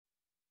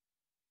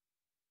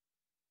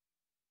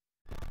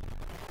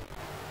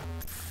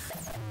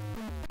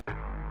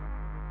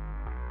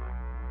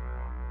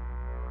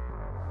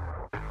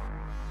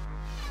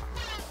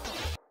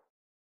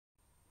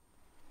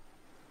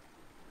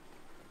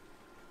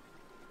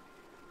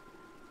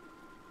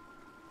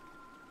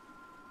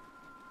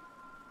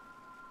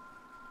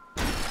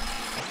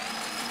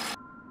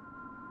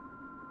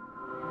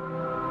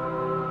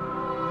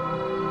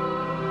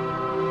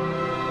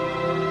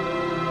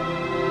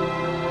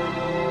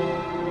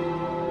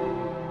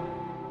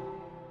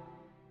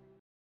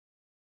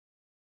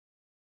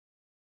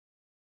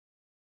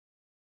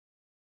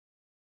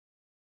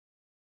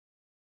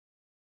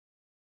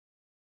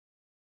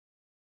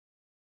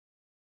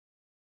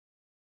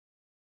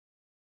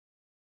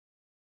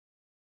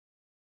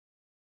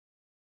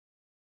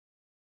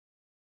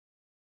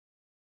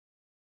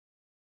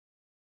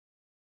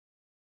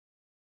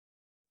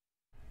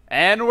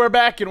And we're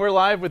back, and we're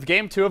live with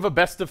Game 2 of a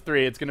Best of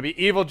 3. It's going to be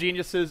Evil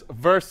Geniuses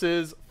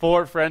versus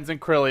Four Friends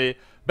and Krilly.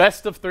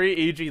 Best of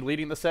 3, EG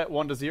leading the set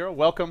 1-0.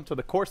 Welcome to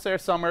the Corsair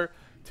Summer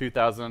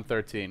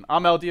 2013.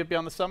 I'm LD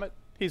on the summit.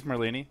 He's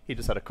Merlini. He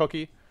just had a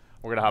cookie.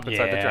 We're going to hop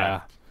inside the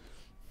draft.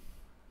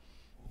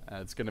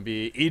 It's going to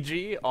be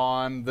EG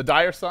on the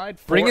Dire side.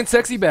 Bringing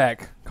sexy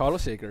back. Coddle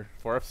Shaker.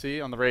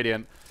 4FC on the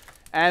Radiant.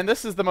 And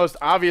this is the most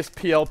obvious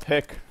PL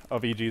pick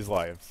of EG's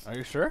lives. Are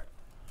you sure?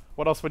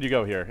 What else would you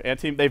go here?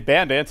 They've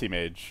banned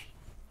Anti-Mage.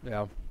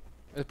 Yeah,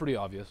 it's pretty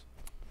obvious.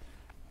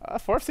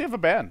 4FC have a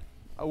ban.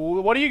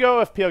 What do you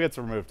go if PL gets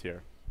removed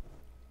here?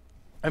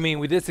 I mean,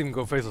 we did see him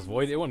go Faceless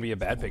Void. It wouldn't be a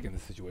bad pick in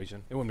this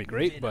situation. It wouldn't be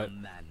great, but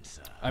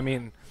I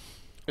mean,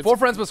 Four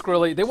Friends with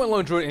Squirrely. They went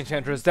Lone Druid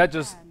Enchantress. That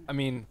just, I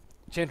mean,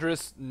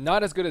 Enchantress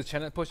not as good as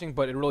Chenet pushing,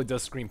 but it really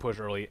does screen push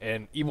early.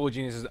 And Evil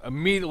Geniuses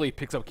immediately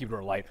picks up Keeper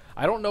of Light.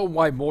 I don't know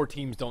why more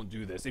teams don't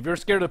do this. If you're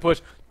scared to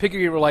push, pick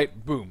your Keeper of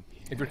Light. Boom.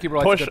 If your Keeper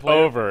of Light's a good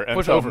player,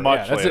 push over.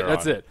 Much yeah, later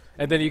that's on. it.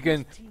 And then you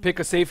can pick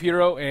a safe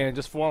hero and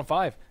just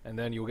 4-on-5, and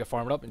then you'll get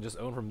farmed up and just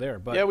own from there.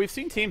 But yeah, we've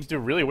seen teams do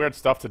really weird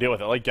stuff to deal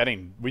with it, like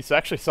getting. We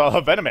actually saw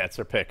a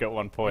Venomancer pick at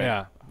one point.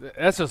 Yeah,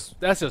 that's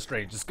just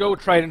strange. Just go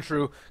tried and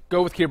true.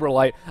 Go with Keeper of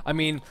Light. I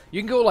mean, you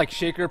can go like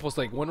Shaker plus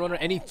like Windrunner.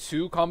 Any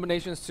two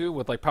combinations too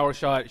with like Power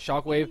Shot,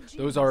 Shockwave.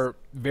 Those are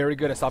very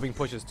good at stopping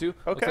pushes too.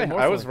 Okay,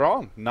 I was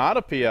wrong. Not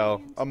a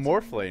PL, a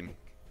Morphling.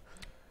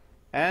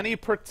 Any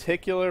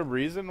particular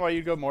reason why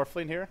you go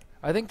Morphling here?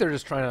 I think they're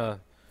just trying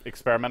to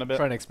experiment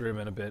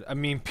a bit. I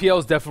mean, PL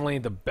is definitely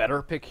the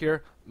better pick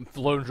here.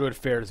 Lone Druid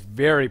fares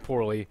very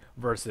poorly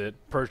versus it.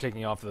 Purge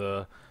taking off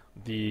the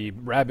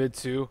Rabid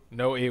too.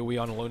 No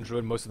AoE on a Lone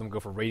Druid. Most of them go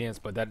for Radiance,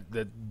 but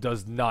that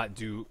does not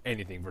do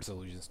anything versus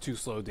Illusions. Too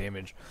slow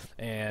damage.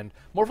 And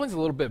Morphling's a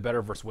little bit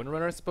better versus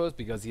Windrunner, I suppose,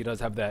 because he does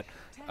have that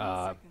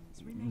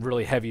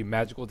really heavy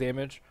magical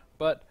damage.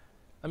 But,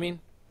 I mean,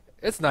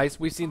 it's nice.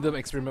 We've seen them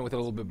experiment with it a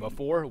little bit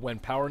before when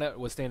PowerNet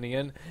was standing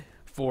in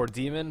for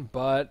Demon,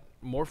 but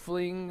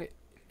Morphling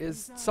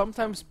is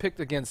sometimes picked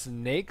against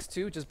Snakes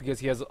too, just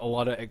because he has a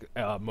lot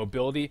of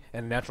mobility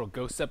and natural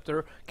Ghost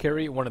Scepter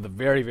carry, one of the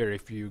very, very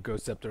few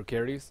Ghost Scepter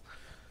carries.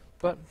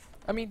 But,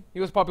 I mean, he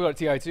was popular at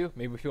TI2.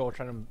 Maybe people are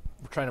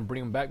trying to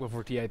bring him back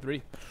before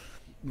TI3.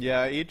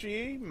 Yeah,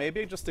 EG,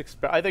 maybe just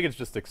I think it's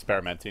just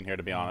experimenting here,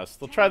 to be honest.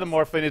 They'll try the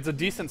Morphling. It's a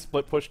decent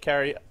split push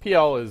carry.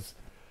 PL is,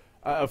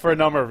 for a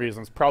number of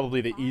reasons,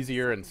 probably the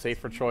easier and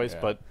safer choice,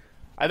 but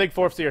I think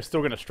 4FC are still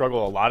going to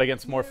struggle a lot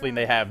against Morphling.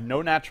 They have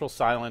no natural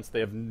silence.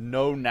 They have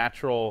no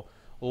natural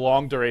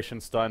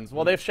long-duration stuns.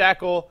 Well, they have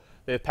Shackle,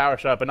 they have Power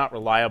Shot, but not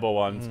reliable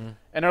ones.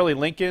 And early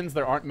Lincolns,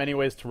 there aren't many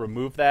ways to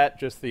remove that.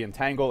 Just the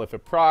Entangle if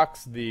it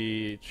procs,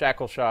 the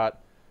Shackle Shot,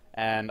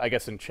 and I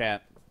guess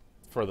Enchant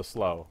for the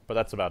slow. But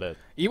that's about it.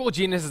 Evil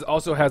Geniuses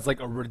also has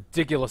like a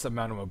ridiculous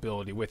amount of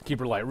mobility with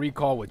Keeper Light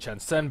Recall, with Chen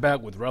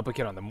Senback, with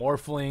Replicate on the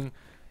Morphling,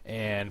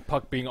 and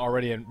Puck being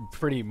already a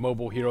pretty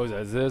mobile heroes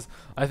as is.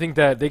 I think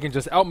that they can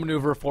just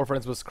outmaneuver Four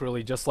Friends with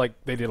Skrilly just like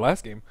they did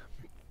last game.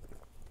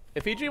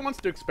 If EG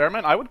wants to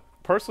experiment, I would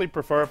personally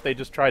prefer if they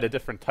just tried a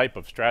different type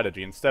of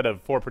strategy instead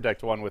of 4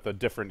 Protect 1 with a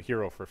different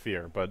hero for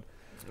fear. But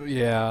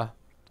yeah.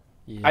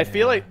 I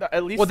feel like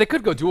at least... Well, they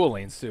could go dual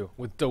lanes too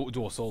with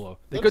dual solo.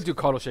 They could do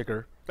Coddle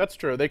Shaker. That's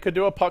true. They could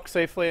do a Puck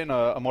safely and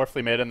a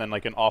Morphly mid and then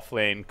like an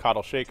off-lane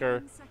Coddle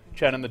Shaker,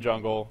 Chen in the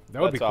jungle.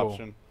 That would be cool.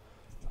 Option.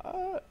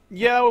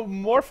 Yeah,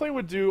 Morphling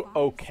would do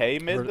okay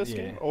mid this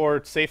game,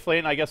 or safe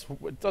lane. I guess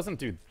it doesn't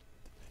do.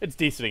 It's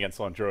decent against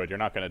Lone Druid. You're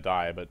not going to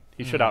die, but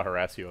he should out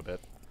harass you a bit.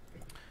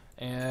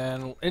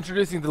 And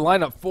introducing the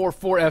lineup for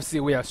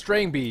 4FC, we have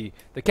Straying Bee,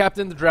 the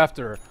captain, the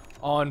drafter,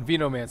 on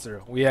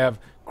Venomancer. We have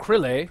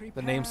Krilly,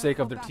 the namesake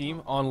of their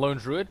team, on Lone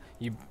Druid.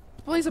 He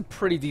plays a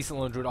pretty decent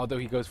Lone Druid, although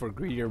he goes for a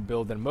greedier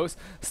build than most.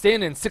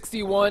 Staying in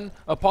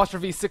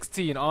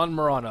 61'16" on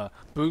Marana.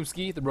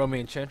 Boomski, the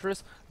Roman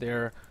Enchantress.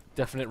 They're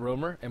definite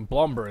roamer, and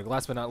Blomberg,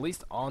 last but not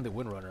least, on the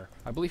Windrunner.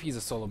 I believe he's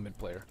a solo mid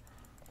player.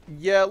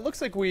 Yeah, it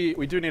looks like we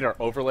do need our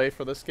overlay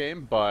for this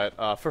game, but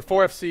for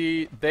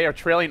 4FC, they are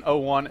trailing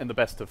 0-1 in the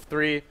best of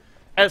 3.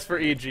 As for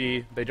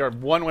EG, they are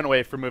 1 win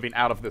away from moving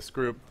out of this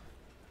group.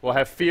 We'll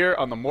have Fear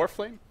on the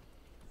Morphling,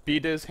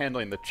 BDiz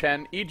handling the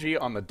Chen, EG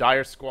on the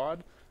Dire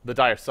squad, the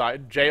Dire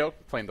side, Jo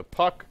playing the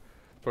Puck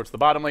towards the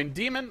bottom lane,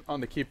 Demon on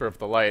the Keeper of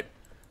the Light.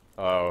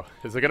 Oh,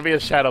 is there going to be a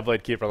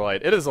Shadowblade Keeper of the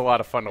Light? It is a lot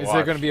of fun to watch. Is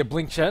there going to be a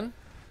Blink Chen?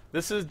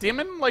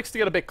 Demon likes to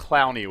get a bit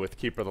clowny with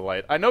Keeper of the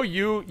Light. I know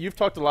you've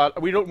talked a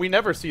lot. We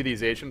never see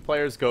these Asian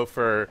players go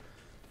for,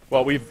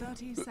 well,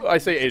 I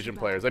say Asian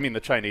players, I mean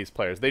the Chinese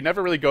players. They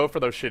never really go for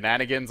those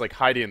shenanigans like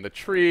hiding in the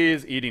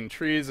trees, eating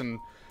trees, and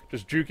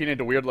just juking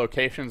into weird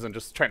locations and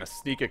just trying to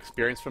sneak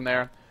experience from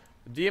there.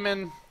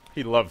 Demon,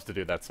 he loves to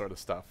do that sort of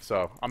stuff.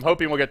 So I'm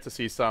hoping we'll get to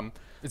see some.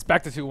 It's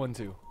back to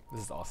 2-1-2.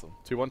 This is awesome.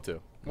 2-1-2.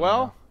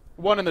 Well,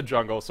 1 in the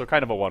jungle, so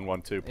kind of a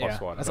 1-1-2 plus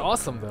 1. That's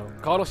awesome, though.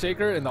 Coddle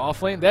Shaker in the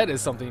offlane, that is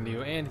something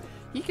new. And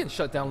he can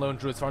shut down Lone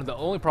Druid's farm. The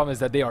only problem is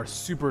that they are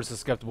super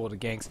susceptible to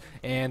ganks,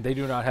 and they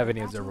do not have any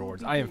of their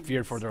rewards. I am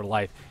feared for their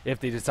life if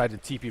they decide to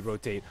TP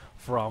rotate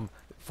from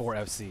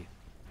 4FC.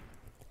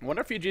 I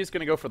wonder if EG is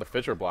going to go for the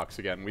fissure blocks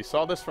again. We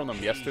saw this from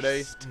them yesterday.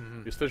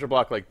 You just fissure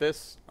block like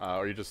this,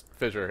 or you just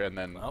fissure and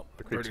then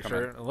the creeps come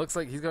in. It looks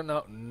like he's going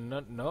to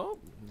no.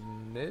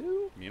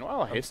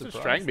 Meanwhile, Hasten's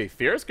Strangby.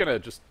 Fear's going to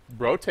just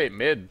rotate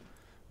mid.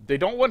 They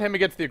don't want him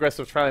against the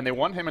aggressive tri-lane. They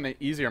want him in an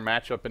easier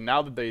matchup. And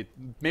now that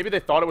maybe they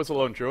thought it was a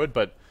lone druid,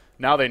 but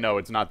now they know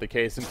it's not the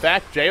case. In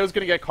fact, Jayo's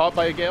going to get caught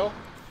by a Gale.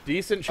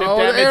 Decent chip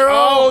damage.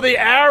 The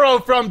arrow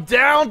from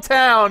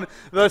downtown.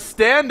 The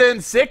stand-in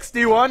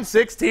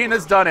 61-16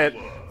 has done it.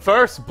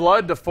 First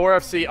blood to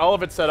 4FC. All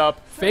of it set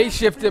up. Phase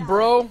shifted,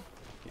 bro.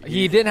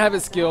 He didn't have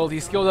it skilled. He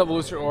skilled up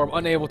Luster Orb,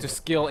 unable to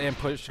skill and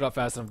push it up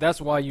fast enough. That's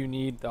why you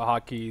need the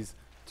hotkeys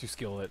to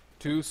skill it.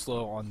 Too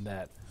slow on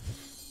that.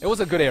 It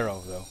was a good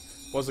arrow, though.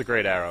 Was a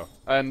great arrow.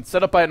 And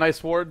set up by a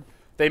nice ward.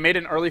 They made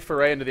an early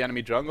foray into the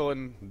enemy jungle,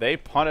 and they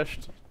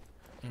punished.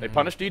 They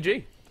punished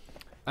EG.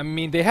 I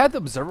mean, they had the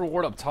Observer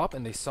ward up top,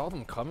 and they saw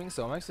them coming,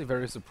 so I'm actually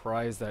very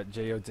surprised that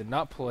JO did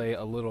not play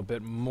a little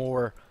bit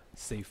more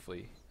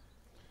safely.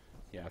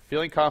 Yeah,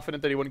 feeling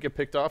confident that he wouldn't get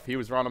picked off. He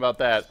was wrong about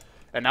that.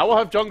 And now we'll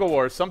have Jungle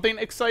Wars. Something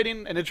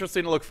exciting and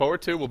interesting to look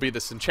forward to will be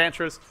this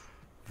Enchantress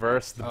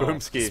versus the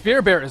Boomski.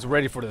 Spear Bear is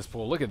ready for this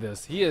pull. Look at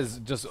this. He is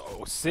just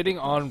sitting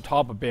on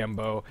top of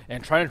Bambo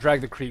and trying to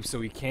drag the creep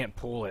so he can't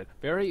pull it.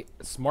 Very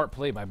smart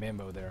play by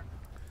Bambo there.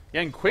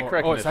 Yeah, and quick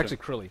recognition. Oh, it's actually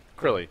Krilly.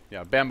 Krilly,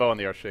 yeah. Bambo on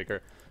the Earthshaker.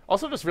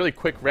 Also just really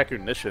quick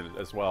recognition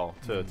as well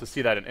to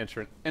see that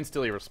and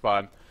instantly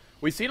respond.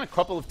 We've seen a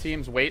couple of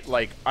teams wait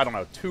like, I don't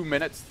know, 2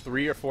 minutes,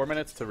 3 or 4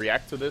 minutes to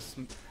react to this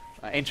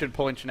ancient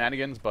pulling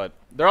shenanigans, but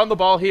they're on the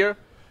ball here.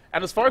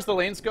 And as far as the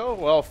lanes go,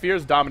 well,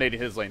 Fear's dominating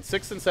his lane.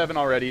 6 and 7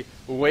 already,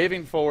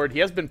 waving forward. He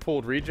has been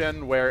pulled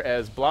regen,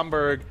 whereas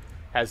Blomberg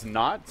has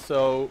not.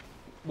 So,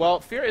 well,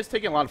 Fear is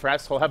taking a lot of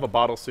fast. He'll have a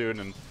bottle soon,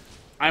 and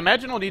I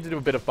imagine he'll need to do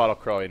a bit of bottle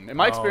crowing. In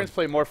my experience,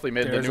 play Morphly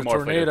mid, the new Morphly. There's a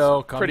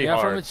tornado pretty coming out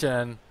hard. from the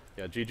Chen.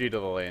 Yeah, GG to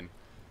the lane.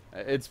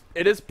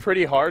 It is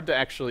pretty hard to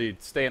actually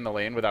stay in the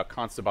lane without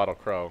constant bottle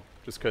crow,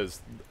 just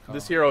because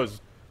this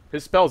hero's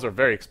his spells are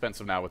very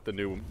expensive now with the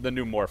new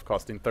morph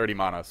costing 30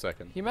 mana a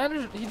second. He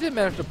did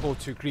manage to pull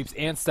 2 creeps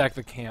and stack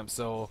the camp,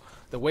 so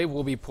the wave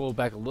will be pulled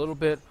back a little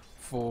bit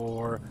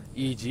for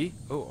EG.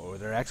 Oh,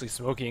 they're actually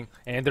smoking,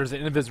 and there's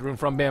an invis rune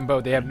from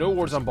Bambo. They have no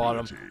wards on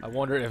bottom. I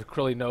wonder if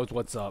Krilly knows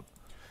what's up.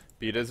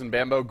 Betas and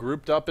Bambo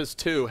grouped up as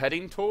 2,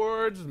 heading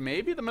towards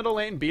maybe the middle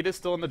lane. Betas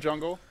still in the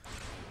jungle.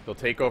 They'll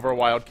take over a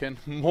Wildkin.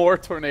 More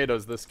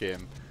tornadoes this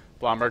game.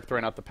 Blomberg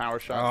throwing out the power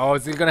shot. Oh,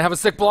 is he going to have a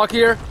sick block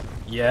here?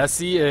 Yes,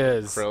 he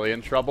is. Krilly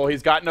in trouble.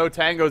 He's got no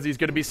tangos. He's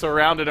going to be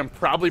surrounded and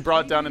probably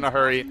brought down in a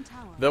hurry.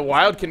 The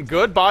Wildkin,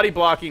 good body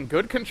blocking,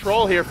 good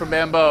control here from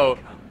Bambo.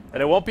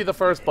 And it won't be the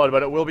first blood,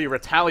 but it will be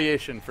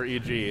retaliation for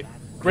EG.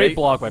 Great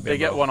block by Bambo. They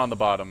get one on the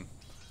bottom.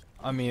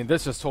 I mean,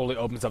 this just totally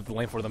opens up the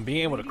lane for them.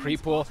 Being able to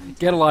creep pull,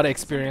 get a lot of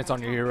experience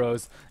on your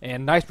heroes,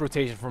 and nice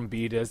rotation from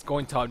Betas,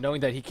 going top,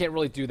 knowing that he can't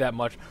really do that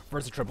much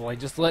versus triple lane.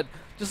 Just let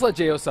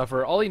Jo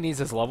suffer. All he needs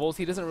is levels.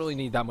 He doesn't really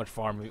need that much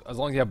farm. As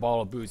long as you have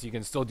ball of boots, you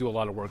can still do a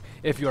lot of work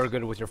if you are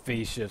good with your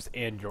phase shifts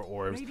and your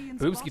orbs.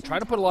 Boomski trying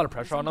to put a lot of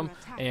pressure on him,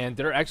 and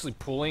they're actually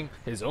pulling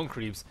his own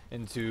creeps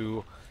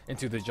into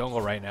the jungle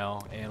right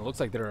now, and it looks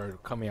like they're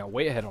coming out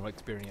way ahead on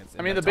experience.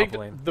 I mean,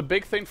 the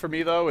big thing for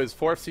me though is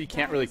 4FC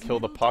can't really kill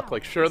the puck.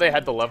 Like, sure, they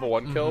had the level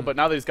 1 kill, but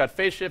now that he's got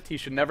phase shift, he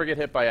should never get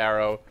hit by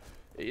arrow.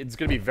 It's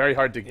going to be very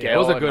hard to gale. It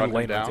was a good lane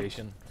lane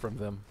rotation from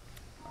them.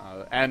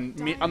 On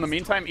the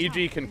meantime,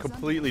 EG can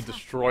completely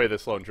destroy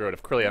this lone druid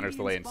if Krilly enters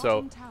the lane.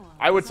 So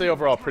I would say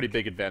overall pretty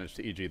big advantage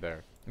to EG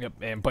there.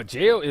 Yep, but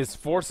Jo is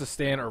forced to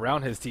stand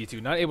around his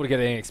T2, not able to get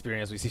any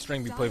experience. We see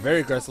Strangby play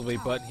very aggressively,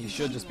 but he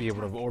should just be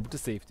able to orb to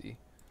safety.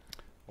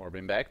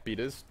 Orbing back,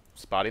 Betas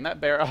spotting that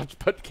barrage,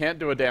 but can't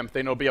do a damn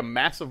thing. It'll be a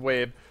massive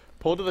wave,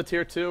 pull to the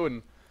tier 2,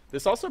 and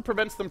this also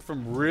prevents them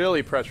from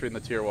really pressuring the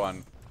tier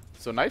 1.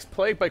 So nice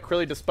play by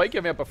Krilly, despite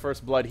giving up a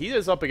first blood. He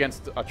is up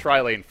against a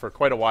tri-lane for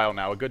quite a while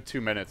now, a good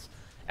 2 minutes,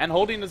 and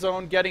holding his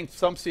own, getting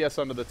some CS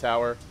under the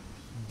tower,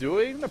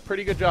 doing a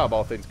pretty good job,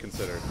 all things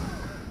considered.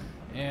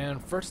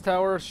 And first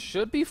tower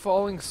should be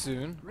falling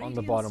soon on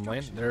the bottom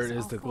lane. There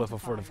is the Glyph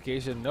of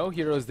Fortification. No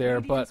heroes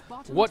there, but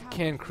what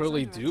can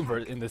Krilly do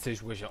in this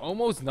situation?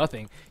 Almost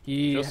nothing.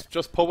 He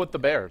just pull with the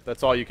bear.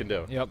 That's all you can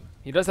do. Yep.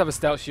 He does have a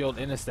stout shield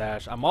in his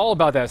stash. I'm all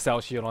about that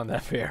stout shield on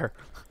that bear.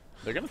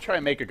 They're going to try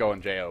and make it go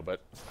in JO,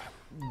 but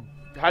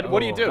what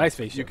do you do? Nice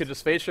phase shift. You could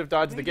just phase shift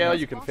dodge the Gale.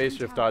 You can phase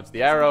shift dodge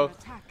the arrow.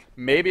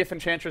 Maybe if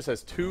Enchantress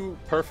has 2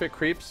 perfect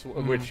creeps,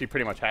 which she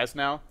pretty much has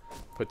now,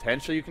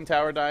 potentially you can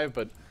tower dive,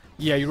 but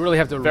yeah, you really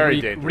have to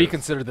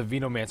reconsider the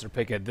Venomancer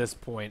pick at this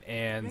point,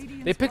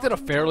 and they picked it up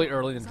fairly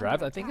early in the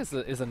draft. I think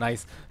is a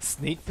nice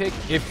sneak pick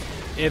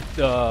if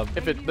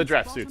the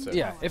draft suits it.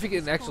 Yeah, if it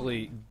can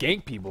actually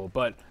gank people.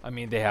 But I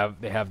mean, they have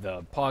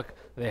the puck,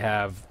 they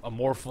have a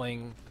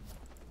Morphling.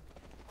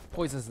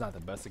 Poison's not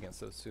the best against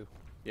those 2.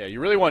 Yeah,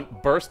 you really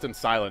want burst and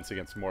silence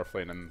against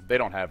Morphling, and they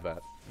don't have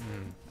that.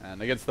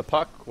 And against the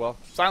puck, well,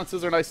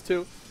 silences are nice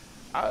too.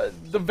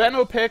 The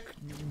Veno pick,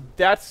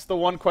 that's the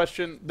one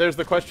question. There's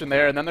the question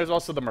there, and then there's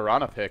also the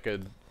Mirana pick.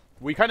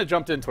 We kind of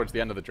jumped in towards the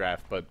end of the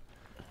draft, but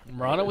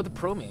Mirana with the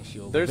Pro Man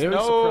shield. There's Very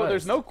no surprised.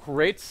 there's no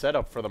great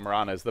setup for the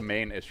Mirana is the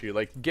main issue.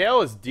 Like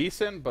Gale is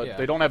decent, but Yeah.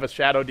 they don't have a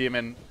Shadow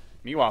Demon.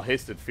 Meanwhile,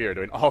 Hasted Fear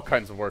doing all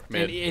kinds of work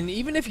mid. And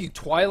even if you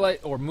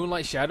Twilight or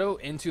Moonlight Shadow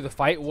into the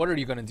fight, what are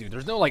you going to do?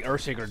 There's no like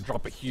Earthshaker to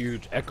drop a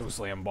huge Echo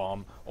Slam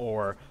bomb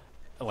or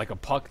like a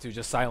Puck to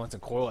just silence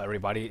and coil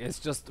everybody. It's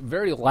just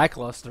very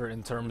lackluster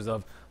in terms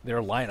of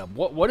their lineup.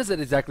 What is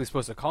it exactly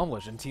supposed to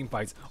accomplish in team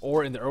fights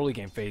or in the early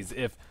game phase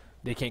if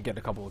they can't get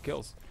a couple of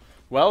kills?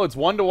 Well, it's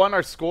 1-1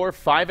 our score,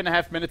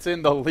 5.5 minutes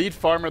in. The lead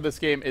farmer of this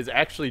game is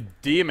actually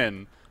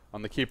Demon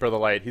on the Keeper of the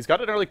Light. He's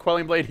got an early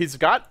Quelling Blade. He's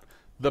got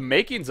the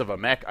makings of a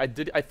mech. I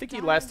think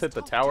he last hit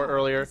the tower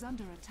earlier,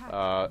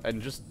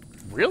 and just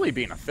really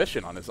being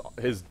efficient on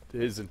his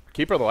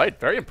Keeper of the Light.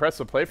 Very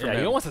impressive play from him.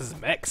 He almost has his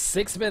mech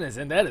 6 minutes,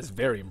 and that is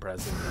very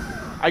impressive.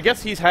 I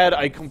guess he's had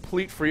a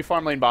complete free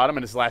farm lane bottom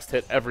and his last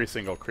hit every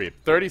single creep.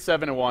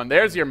 37-1.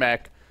 There's your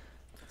mech.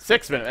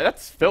 6 minutes.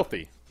 That's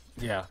filthy.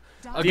 Yeah.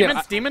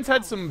 Demons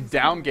had some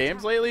down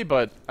games lately,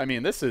 but I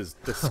mean this is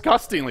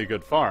disgustingly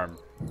good farm.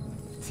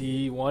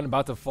 T1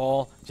 about to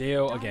fall.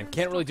 Jo again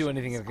can't really do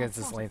anything against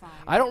this lane.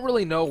 I don't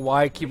really know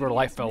why Keeper of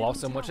Light fell off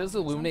so much. As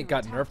Illuminate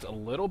got nerfed a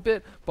little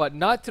bit, but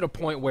not to the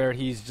point where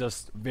he's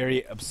just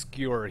very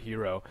obscure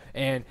hero.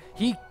 And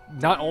he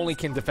not only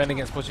can defend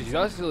against pushes, he's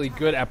actually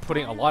good at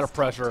putting a lot of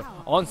pressure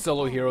on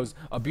solo heroes,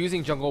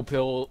 abusing jungle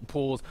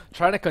pools,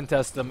 trying to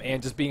contest them,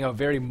 and just being a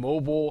very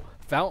mobile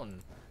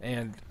fountain.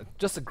 And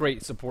just a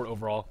great support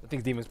overall. I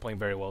think Demon's playing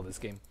very well this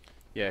game.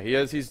 Yeah, he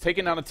is. He's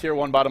taking down a tier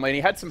 1 bottom lane. He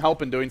had some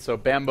help in doing so,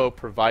 Bambo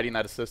providing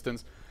that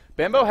assistance.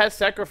 Bambo has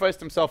sacrificed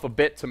himself a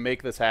bit to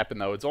make this happen,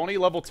 though. It's only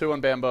level 2 on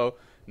Bambo.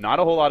 Not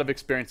a whole lot of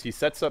experience. He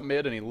sets up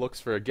mid and he looks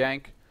for a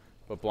gank.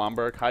 But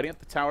Blomberg hiding at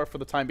the tower for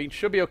the time being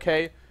should be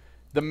okay.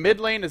 The mid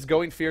lane is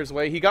going Fear's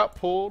way. He got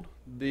pulled.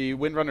 The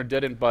Windrunner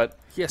didn't, but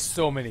He has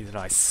so many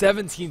denies.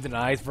 17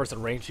 denies versus a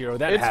ranged hero.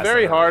 That it's has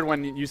very to hurt. hard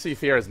when you see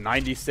Fear has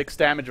 96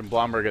 damage and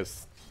Blomberg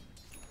is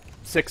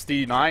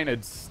 69.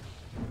 It's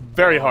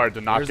very hard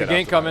to not There's get a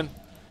gank up. coming.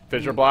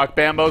 Fissure block.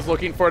 Bambo's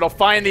looking for it. He'll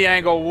find the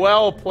angle.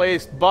 Well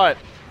placed, but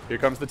here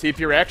comes the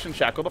TP reaction.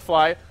 Shackle the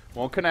fly.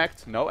 Won't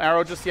connect. No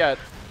arrow just yet.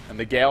 And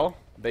the Gale,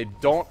 they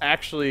don't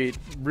actually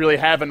really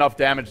have enough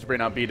damage to bring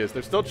down Beatus.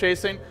 They're still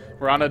chasing.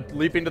 Mirana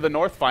leaping to the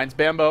north. Finds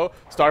Bambo.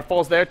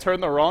 Starfall's there.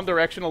 Turned the wrong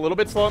direction. A little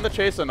bit slow in the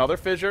chase. Another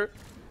fissure.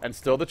 And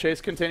still the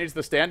chase continues.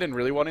 The stand-in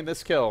really wanting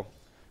this kill,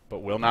 but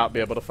will not be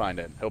able to find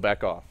it. He'll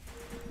back off.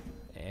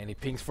 And he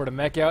pings for the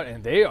mech out,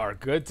 and they are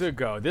good to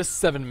go. This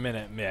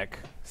 7-minute mech,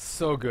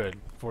 so good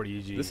for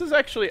EG. This is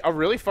actually a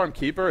really farm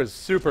keeper is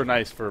super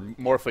nice for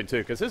Morphling too,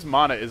 because his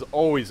mana is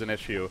always an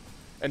issue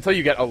until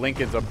you get a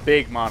Lincoln's a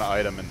big mana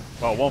item, and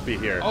well, it won't be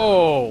here.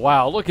 Oh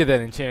wow! Look at that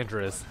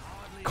Enchantress.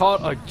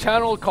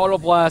 Channel Caudal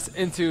Blast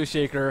into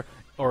Shaker,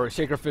 or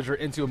Shaker Fissure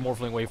into a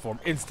Morphling waveform.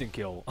 Instant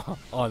kill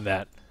on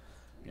that.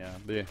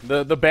 Yeah,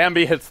 the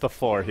Bambi hits the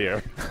floor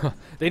here.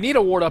 They need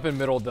a ward up in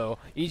middle though.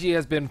 EG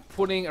has been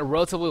putting a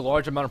relatively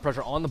large amount of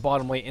pressure on the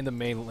bottom lane in the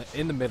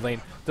mid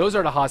lane. Those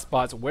are the hot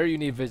spots where you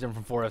need vision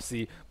from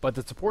 4FC, but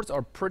the supports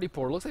are pretty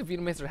poor. Looks like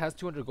Venomancer has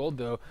 200 gold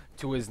though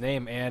to his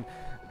name, and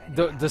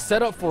the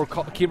setup for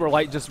Keeper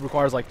Light just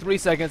requires like 3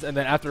 seconds, and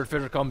then after the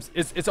fissure comes,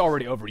 it's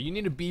already over. You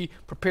need to be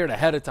prepared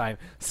ahead of time.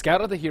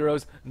 Scout out the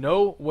heroes,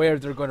 know where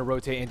they're going to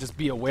rotate, and just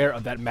be aware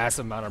of that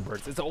massive amount of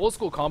bursts. It's an old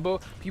school combo.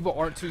 People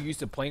aren't too used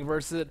to playing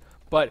versus it,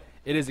 but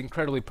it is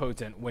incredibly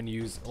potent when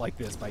used like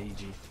this by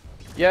EG.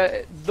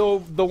 Yeah, the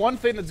one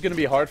thing that's going to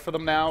be hard for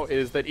them now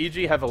is that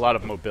EG have a lot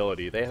of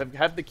mobility. They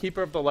have the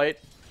Keeper of the Light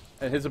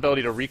and his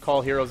ability to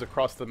recall heroes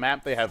across the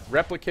map. They have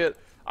Replicate,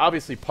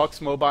 obviously Puck's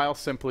mobile,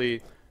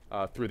 simply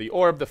through the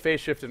Orb, the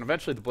Phase Shift, and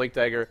eventually the Blink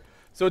Dagger.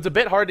 So it's a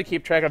bit hard to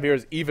keep track of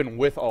heroes even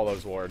with all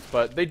those wards.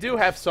 But they do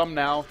have some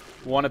now,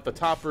 one at the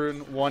top rune,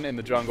 one in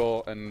the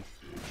jungle, and,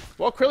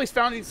 well, Krilly's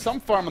found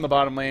some farm on the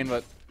bottom lane,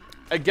 but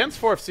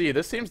against 4FC,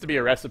 this seems to be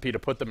a recipe to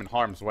put them in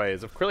harm's way.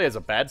 As if Krilly has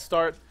a bad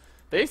start,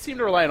 they seem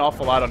to rely an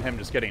awful lot on him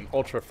just getting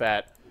ultra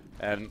fat,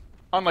 and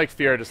unlike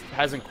Fear, just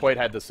hasn't quite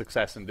had the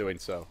success in doing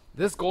so.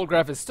 This gold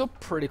graph is still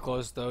pretty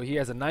close though. He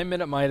has a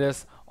 9-minute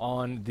Midas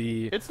on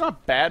the... It's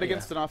not bad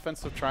against an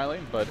offensive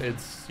tri-lane, but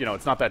it's, you know,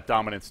 it's not that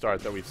dominant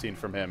start that we've seen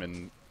from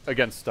him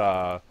against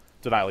Denial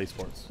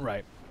Esports.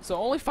 Right. So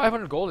only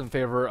 500 gold in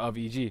favor of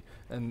EG,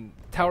 and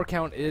tower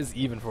count is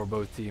even for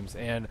both teams.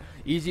 And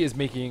EG is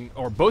making,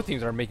 or both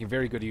teams are making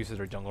very good use of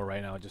their jungle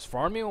right now, just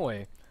farming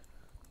away.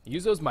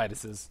 Use those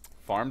Midases.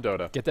 Farm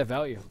Dota. Get that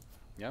value.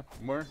 Yeah,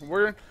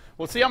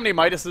 we'll see how many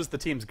Midases the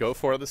teams go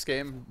for this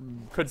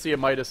game. Could see a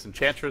Midas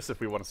Enchantress if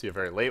we want to see a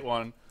very late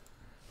one.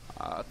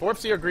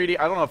 4FC are greedy.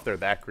 I don't know if they're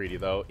that greedy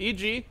though.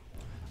 EG,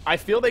 I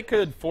feel they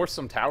could force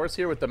some towers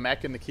here with the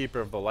mech and the Keeper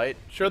of the Light.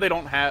 Sure, they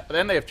don't have.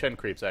 Then they have Chen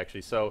creeps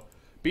actually. So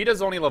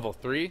Beta's only level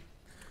 3.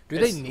 Do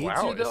they need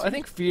to though? I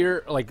think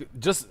Fear, like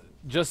just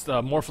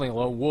Morphling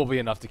alone will be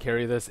enough to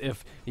carry this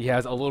if he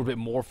has a little bit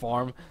more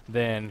farm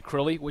than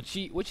Krilly,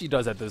 which he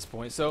does at this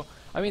point. So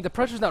I mean the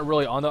pressure's not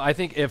really on though. I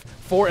think if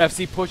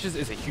 4FC pushes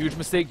is a huge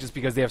mistake just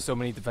because they have so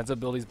many defensive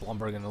abilities.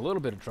 Blomberg in a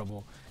little bit of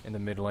trouble in the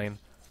mid lane.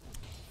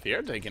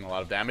 Fear taking a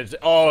lot of damage.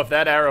 Oh, if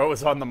that arrow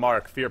was on the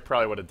mark, Fear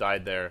probably would have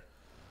died there.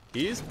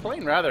 He's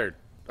playing rather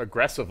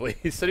aggressively.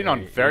 He's sitting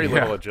on very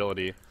little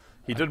agility.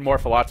 He did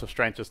morph lots of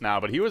strength just now,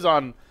 but he was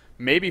on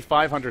maybe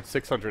 500,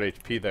 600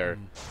 HP there.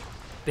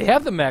 They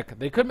have the mech.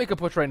 They could make a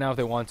push right now if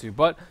they want to,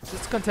 but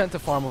just content to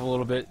farm him a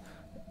little bit.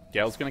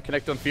 Gale's going to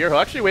connect on Fear. He'll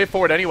actually wave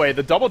forward anyway.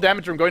 The double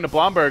damage from going to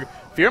Blomberg.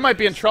 Fear might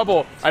be in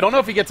trouble. I don't know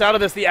if he gets out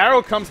of this. The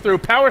arrow comes through.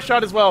 Power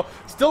shot as well.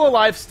 Still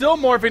alive. Still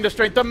morphing to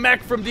strength. The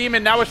mech from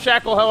Demon. Now a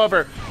shackle,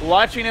 however.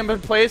 Watching him in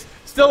place.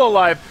 Still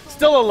alive.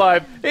 Still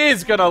alive.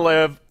 He's going to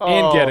live.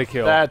 And get a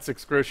kill. That's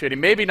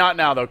excruciating. Maybe not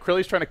now, though.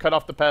 Krilly's trying to cut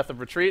off the path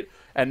of retreat.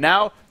 And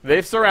now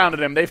they've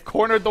surrounded him. They've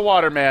cornered the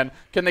Waterman.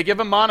 Can they give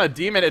him mana?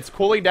 Demon, it's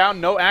cooling down.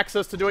 No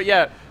access to do it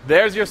yet.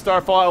 There's your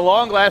Starfall. At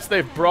long last,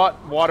 they've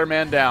brought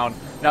Waterman down.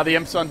 Now the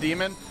Imps on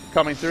Demon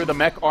coming through. The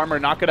mech armor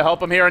not going to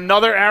help him here.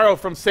 Another arrow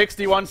from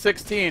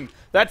 61-16.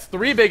 That's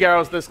 3 big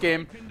arrows this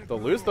game. They'll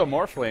lose the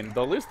Morph lane.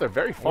 They'll lose their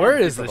very far. Where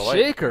is the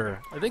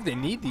Shaker? I think they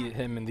need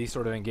him in these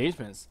sort of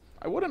engagements.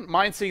 I wouldn't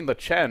mind seeing the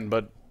Chen,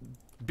 but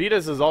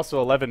Betas is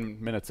also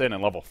 11 minutes in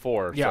and level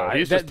 4, so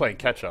he's just playing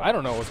catch-up. I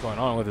don't know what's going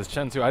on with his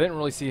Chen, too. I didn't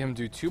really see him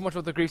do too much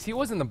with the creeps. He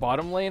was in the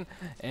bottom lane,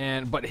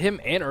 but him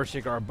and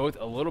Earthshaker are both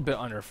a little bit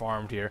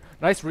underfarmed here.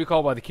 Nice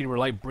recall by the Keyword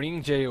Light,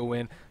 bringing Jo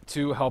in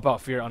to help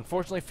out Fear.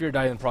 Unfortunately, Fear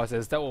died in the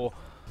process. That will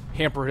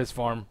hamper his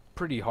farm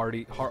pretty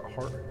heartily?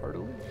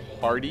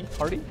 Heartily?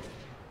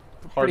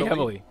 Pretty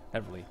heavily.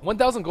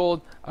 1,000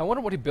 gold. I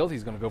wonder what build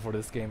he's going to go for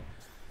this game.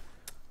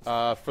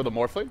 For the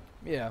Morphling?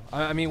 Yeah,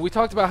 I mean, you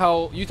talked about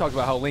how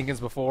Lincoln's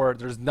before.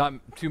 There's not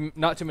too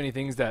many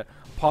things that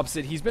pops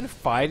it. He's been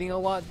fighting a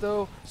lot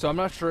though, so I'm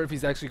not sure if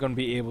he's actually going to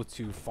be able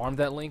to farm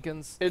that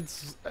Lincoln's.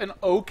 It's an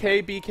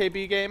okay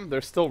BKB game.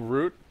 There's still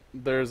root.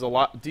 There's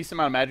decent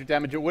amount of magic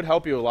damage. It would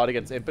help you a lot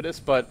against Impetus,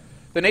 but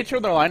the nature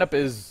of their lineup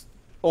is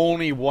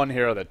only one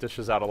hero that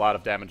dishes out a lot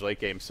of damage late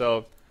game. So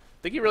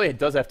I think he really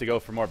does have to go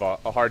for more of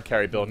a hard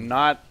carry build,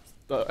 not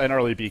an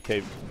early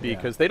BKB,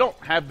 because they don't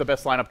have the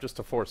best lineup just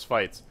to force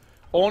fights.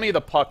 Only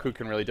the Puck who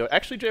can really do it.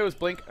 Actually, JO's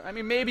Blink, I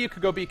mean, maybe you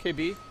could go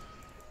BKB.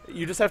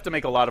 You just have to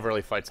make a lot of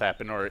early fights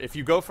happen, or if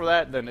you go for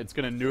that, then it's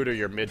going to neuter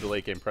your mid to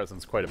late game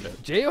presence quite a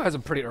bit. Jo has a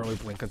pretty early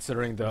Blink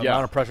considering the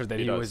amount of pressure that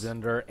he was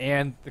under,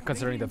 and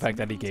considering the fact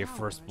that he gave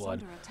First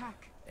Blood.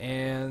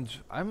 And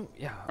I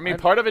mean,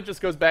 part of it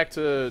just goes back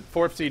to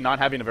 4FC not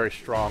having a very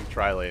strong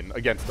tri-lane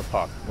against the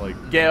Puck.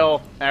 Like,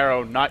 Gale,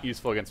 Arrow, not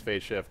useful against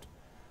Phase Shift.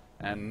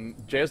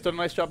 And JO's done a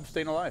nice job of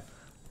staying alive.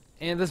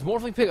 And this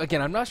Morphling pick,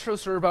 again, I'm not so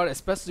sure about it,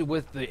 especially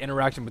with the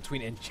interaction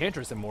between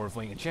Enchantress and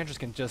Morphling. Enchantress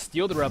can just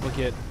steal the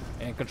Replicate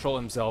and control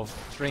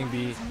himself. String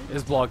B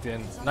is blocked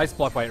in. Nice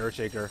block by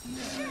Earthshaker.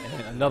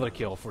 And another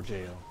kill for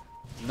Jo.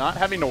 Not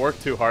having to work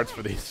too hard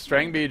for these.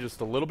 Strang B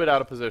just a little bit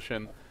out of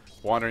position,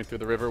 wandering through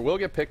the river. Will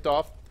get picked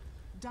off.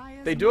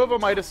 They do have a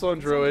Midas Lone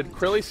Druid.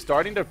 Krilly's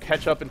starting to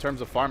catch up in terms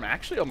of farm.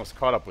 Actually almost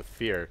caught up with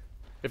Fear.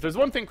 If there's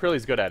one thing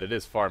Krilly's good at, it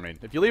is farming.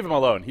 If you leave him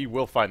alone, he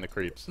will find the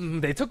creeps.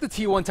 They took the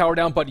T1 tower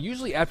down, but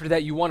usually after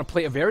that you want to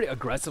play it very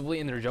aggressively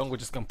in their jungle,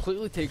 just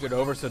completely take it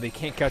over so they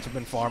can't catch up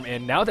and farm.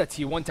 And now that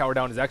T1 tower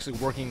down is actually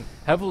working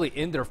heavily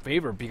in their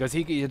favor because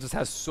he just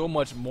has so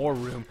much more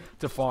room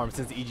to farm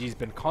since EG's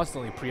been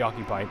constantly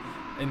preoccupied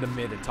in the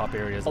mid and top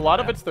areas. A lot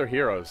of it's their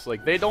heroes.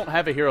 Like, they don't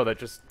have a hero that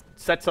just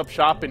sets up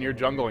shop in your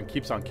jungle and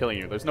keeps on killing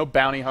you. There's no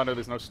Bounty Hunter,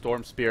 there's no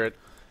Storm Spirit.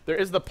 There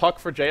is the Puck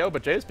for Jo,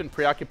 but JO's been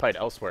preoccupied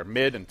elsewhere,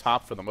 mid and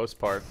top for the most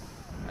part.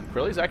 And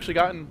Krilly's actually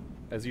gotten,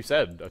 as you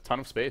said, a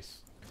ton of space.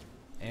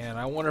 And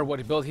I wonder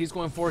what build he's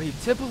going for. He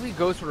typically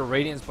goes for the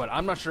Radiance, but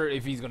I'm not sure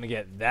if he's going to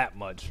get that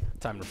much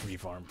time to free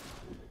farm.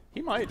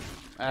 He might.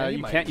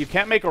 You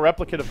can't make a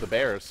replicate of the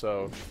bear,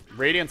 so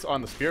Radiance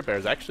on the Spirit Bear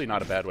is actually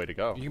not a bad way to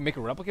go. You can make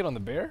a replicate on the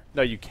bear?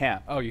 No, you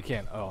can't. Oh, you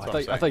can't. Oh,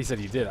 I thought you said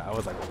you did. I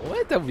was like,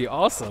 what? That would be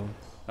awesome.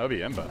 That would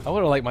be Imba. I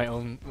would have liked my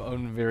own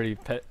very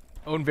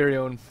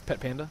own pet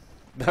panda.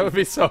 That would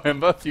be so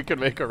Imba if you could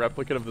make a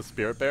replicate of the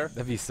Spirit Bear.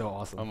 That'd be so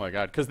awesome. Oh my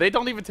god, because they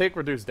don't even take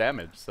reduced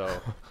damage, so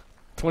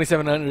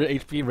 2700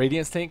 HP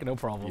Radiance tank, no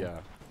problem. Yeah.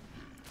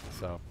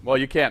 So, well,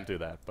 you can't do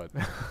that, but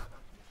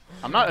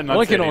I'm not enunciating.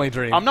 One can only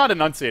dream. I'm not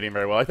enunciating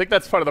very well. I think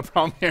that's part of the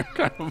problem here. I'm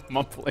kind of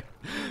mumbling.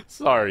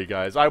 Sorry,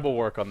 guys. I will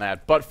work on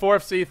that. But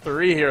 4FC,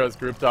 3 heroes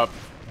grouped up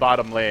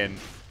bottom lane.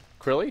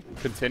 Krilly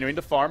continuing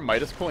to farm.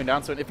 Midas cooling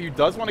down. So if he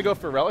does want to go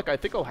for Relic, I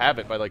think he'll have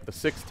it by like the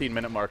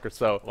 16-minute mark or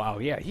so. Wow,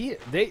 yeah.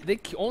 They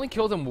only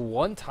killed him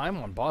one time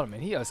on bottom,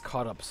 and he has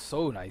caught up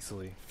so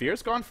nicely.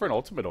 Fear's gone for an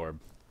Ultimate Orb.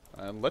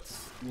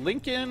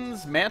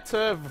 Lincoln's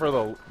Manta for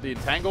the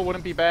Entangle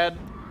wouldn't be bad.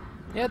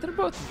 Yeah, they're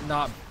both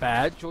not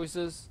bad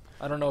choices.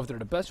 I don't know if they're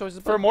the best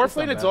choices. For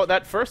Morphling,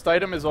 that first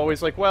item is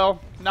always like,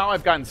 well, now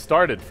I've gotten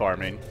started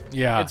farming.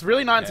 Yeah. It's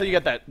really not until you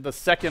get the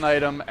second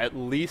item, at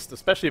least,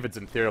 especially if it's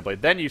Ethereal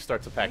Blade. Then you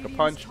start to pack a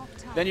punch.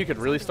 Then you could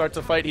really start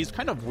to fight. He's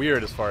kind of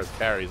weird as far as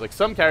carries. Like,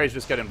 some carries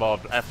just get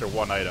involved after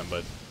one item,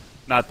 but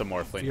Not the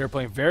Morphling. You're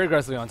playing very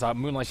aggressively on top.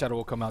 Moonlight Shadow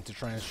will come out to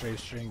try and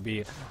string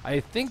B. I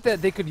think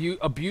that they could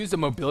abuse the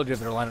mobility of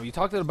their lineup. You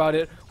talked about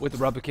it with the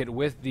Replicant,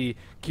 with the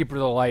Keeper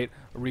of the Light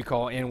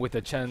recall, and with the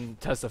Chen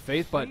Test of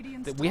Faith, but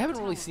we haven't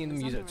really seen them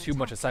use it too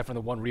much aside from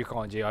the one recall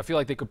on JO. I feel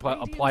like they could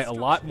apply a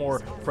lot more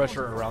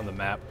pressure around the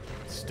map.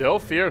 Still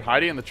Fear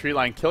hiding in the tree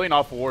line, killing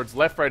off wards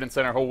left, right, and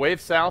center. He'll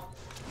wave south.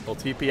 They'll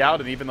TP out,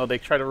 and even though they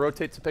try to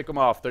rotate to pick them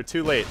off, they're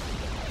too late.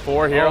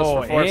 4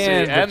 heroes for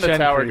 4C, and the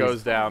tower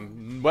goes down.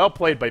 Well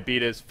played by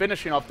Beatus,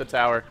 finishing off the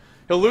tower.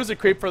 He'll lose a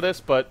creep for this,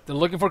 but... They're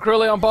looking for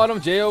Curly on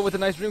bottom. Jo with a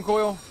nice Dream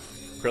Coil.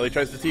 Curly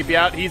tries to TP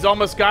out. He's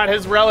almost got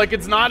his relic.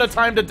 It's not a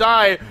time to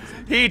die.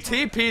 He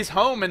TPs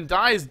home and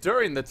dies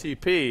during the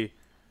TP.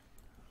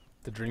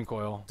 The Dream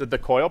Coil. Did the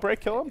coil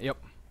break kill him? Yep.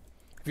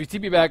 If you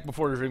TP back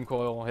before the Dream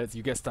Coil hits,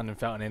 you get stunned and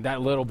fountain, and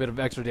that little bit of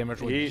extra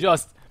damage was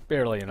just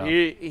barely enough.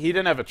 He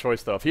didn't have a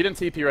choice, though. If he didn't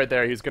TP right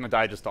there, he's going to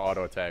die just to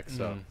auto attack,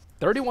 so...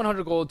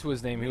 3,100 gold to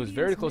his name. He was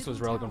very close to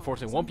his relic.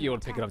 Unfortunately, won't be able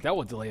to pick it up. That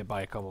will delay it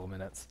by a couple of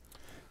minutes.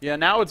 Yeah,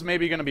 now it's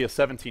maybe going to be a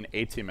 17,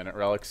 18-minute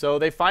relic. So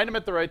they find him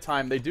at the right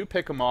time. They do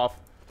pick him off.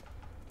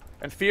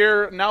 And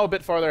Fear now a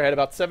bit farther ahead,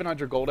 about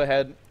 700 gold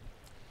ahead.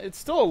 It's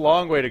still a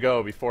long way to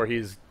go before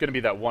he's going to be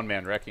that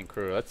one-man wrecking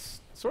crew.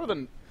 That's sort of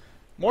the...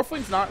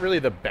 Morphling's not really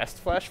the best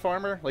flash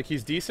farmer. Like,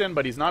 he's decent,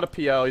 but he's not a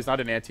PL. He's not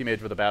an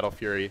anti-mage with a Battle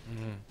Fury.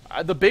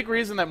 The big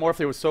reason that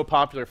Morphling was so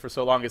popular for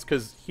so long is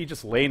because he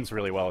just lanes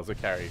really well as a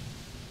carry.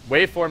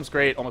 Waveform's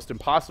great, almost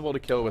impossible to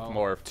kill with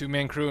Morph.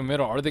 Two-man crew in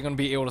middle. Are they going to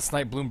be able to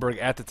snipe Bloomberg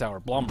at the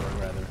tower? Blomberg,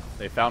 rather.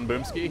 They found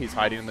Boomski. He's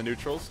hiding in the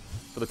neutrals.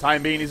 For the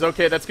time being, he's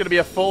okay. That's going to be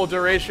a full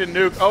duration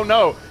nuke. Oh,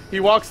 no. He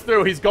walks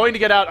through. He's going to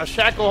get out. A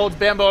shackle holds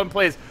Bambo in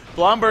place.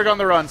 Blomberg on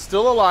the run.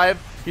 Still alive.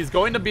 He's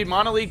going to be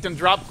mono-leaked and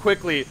drop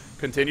quickly.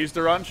 Continues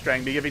to run.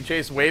 Strangby giving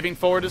chase, waving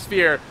forward to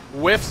Sphere.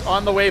 Whiffs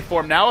on the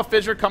waveform. Now a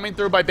fissure coming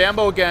through by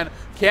Bambo again.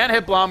 Can't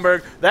hit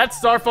Blomberg. That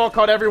Starfall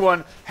caught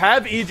everyone.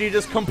 Have EG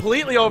just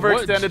completely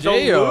overextended.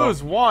 They'll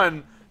lose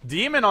one.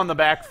 Demon on the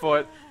back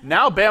foot.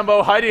 Now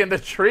Bambo hiding in the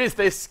trees.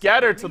 They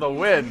scatter to the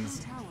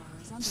winds.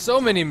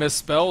 So many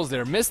misspells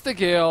there. Missed the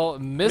Gale.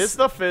 Missed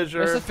the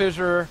fissure. Missed the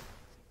fissure.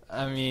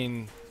 I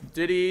mean...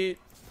 Did he...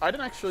 I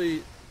didn't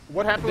actually...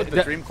 What happened with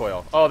the Dream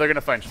Coil? Oh, they're going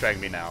to find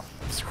Strangby now.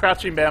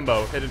 Scratching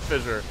Bambo. Hidden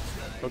fissure.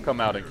 He'll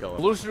come out and kill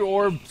him. Illusory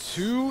Orb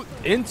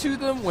into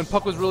them when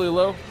Puck was really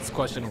low. It's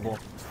questionable.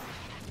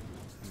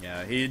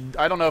 Yeah,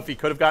 I don't know if he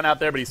could have gotten out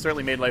there, but he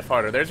certainly made life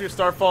harder. There's your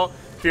Starfall.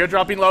 Fear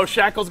dropping low.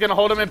 Shackle's going to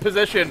hold him in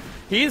position.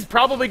 He's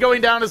probably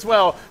going down as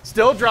well.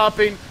 Still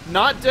dropping.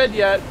 Not dead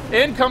yet.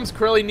 In comes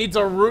Krilly. Needs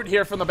a root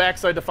here from the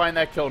backside to find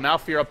that kill. Now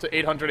Fear up to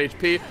 800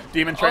 HP.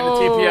 Demon trying to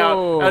TP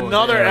out.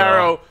 Another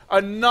arrow.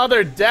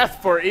 Another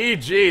death for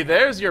EG.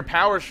 There's your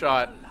power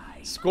shot.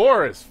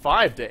 Score is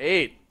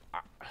 5-8.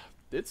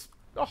 It's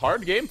a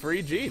hard game for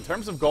EG. In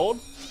terms of gold,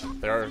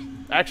 they're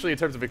actually, in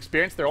terms of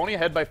experience, they're only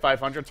ahead by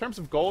 500. In terms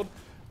of gold,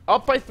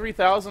 up by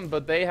 3,000,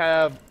 but they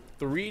have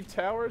 3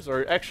 towers,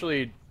 or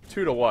actually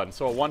 2-1,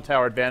 so a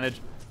 1-tower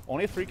advantage.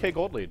 Only a 3K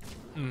gold lead.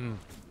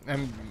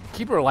 And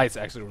Keeper of Light's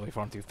actually really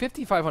fun too.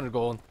 5,500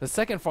 gold. The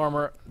second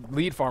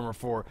lead farmer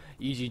for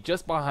EG,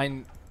 just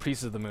behind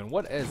Priest of the Moon.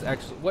 What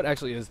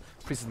actually is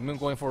Priest of the Moon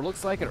going for?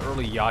 Looks like an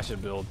early Yasha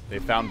build. They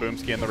found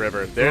Boomski in the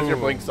river. There's your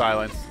Blink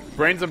Silence.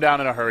 Brains them down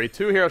in a hurry.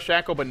 2-hero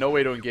shackle, but no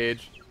way to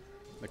engage.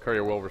 The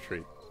courier will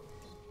retreat.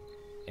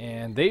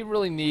 And they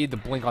really need the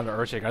Blink on the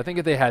Earthshaker. I think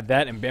if they had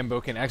that and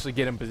Bambo can actually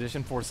get in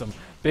position for some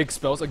big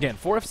spells. Again,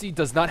 4FC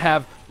does not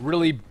have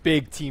really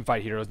big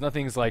teamfight heroes.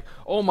 Nothing's like,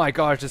 oh my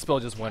gosh, this spell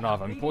just went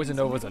off. I mean, Poison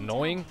Nova is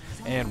annoying,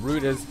 and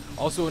Root is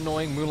also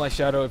annoying. Moonlight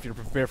Shadow, if you're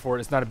prepared for it,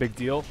 it's not a big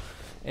deal.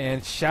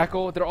 And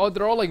Shackle, they're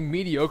all like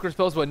mediocre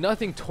spells, but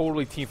nothing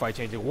totally teamfight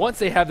changing. Once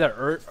they have that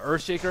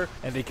Earthshaker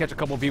and they catch a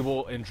couple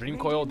people in Dream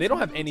Coil, they don't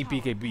have any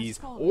BKBs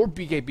or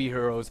BKB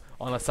heroes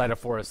on the side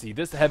of 4FC.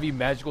 This heavy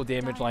magical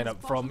damage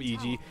lineup from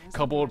EG,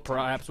 coupled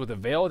perhaps with a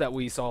Veil that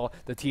we saw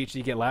the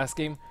THD get last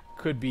game,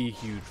 could be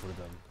huge for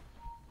them.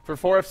 For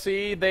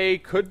 4FC, they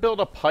could build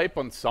a pipe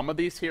on some of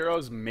these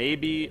heroes,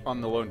 maybe on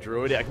the Lone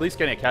Druid. At least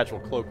getting a casual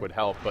cloak would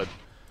help, but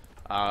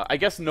I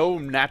guess no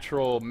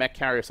natural mech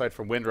carrier aside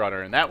from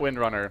Windrunner, and that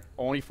Windrunner,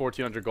 only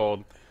 1,400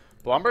 gold.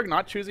 Blomberg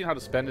not choosing how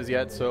to spend as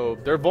yet, so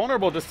they're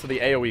vulnerable just to the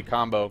AoE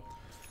combo.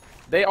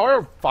 They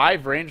are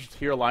 5 ranged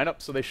hero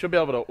lineup, so they should be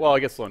able to, well, I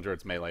guess Lone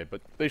Druid's melee,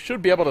 but they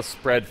should be able to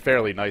spread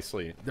fairly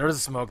nicely. There's a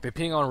smoke. They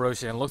ping on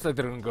Roshan. Looks like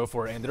they're going to go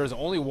for it, and there's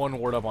only one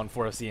ward up on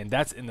 4FC, and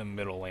that's in the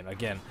middle lane.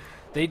 Again,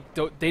 they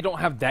don't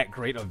have that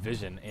great of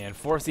vision, and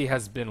 4FC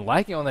has been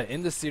lacking on that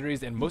in the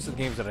series and most of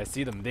the games that I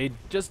see them. They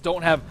just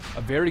don't have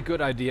a very good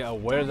idea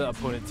of where the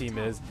opponent team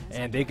is,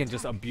 and they can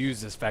just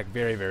abuse this fact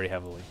very, very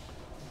heavily.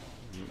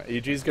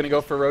 EG's going to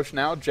go for Roche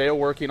now. Jo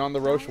working on the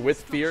Roche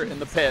with Fear in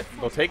the pit.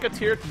 They'll take a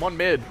tier 1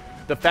 mid.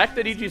 The fact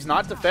that EG's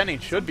not defending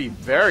should be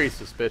very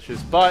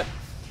suspicious, but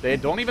they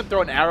don't even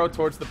throw an arrow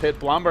towards the pit.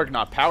 Blomberg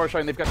not power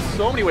shine. They've got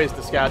so many ways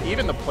to scout,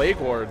 even the Plague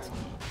Wards.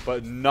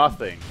 but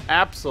nothing.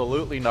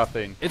 Absolutely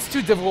nothing. It's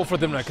too difficult for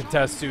them to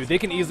contest, too. They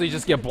can easily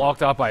just get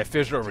blocked off by a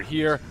fissure over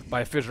here,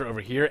 by a fissure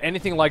over here.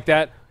 Anything like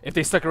that, if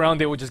they stuck around,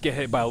 they would just get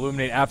hit by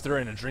Illuminate after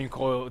and a Dream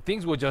Coil.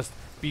 Things would just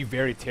be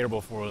very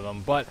terrible for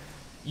them. But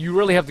you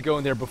really have to go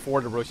in there before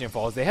the Roshan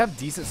falls. They have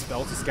decent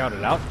spells to scout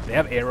it out. They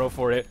have Arrow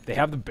for it. They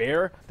have the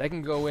Bear that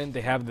can go in.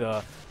 They have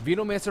the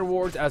Venomancer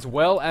wards as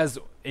well as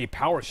a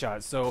Power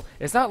Shot. So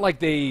it's not like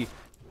they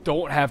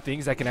don't have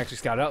things that can actually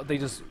scout out. They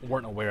just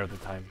weren't aware at the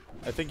time.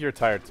 I think you're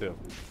tired too.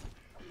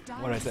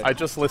 What did I say? I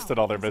just listed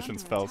all their mission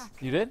spells.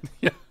 You did?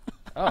 Yeah.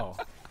 Oh.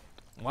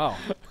 Wow.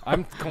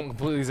 I'm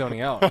completely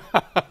zoning out.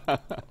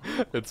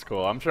 It's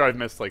cool. I'm sure I've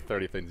missed like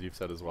 30 things you've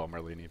said as well,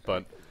 Marlene.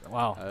 But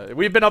Wow.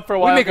 we've been up for a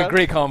while. We make a guys.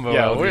 great combo.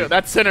 Yeah,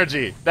 that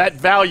synergy, that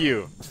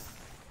value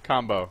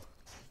combo.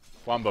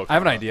 Wombo. I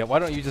have an idea. Why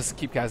don't you just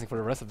keep casting for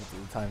the rest of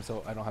the time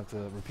so I don't have to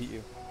repeat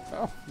you?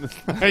 Oh.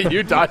 Are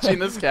you dodging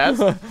this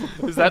cast?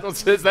 Is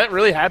that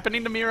really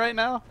happening to me right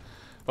now?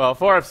 Well,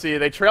 4FC,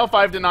 they trail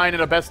 5-9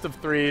 in a best of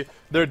 3.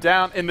 They're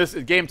down in this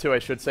game 2, I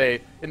should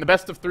say. In the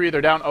best of 3,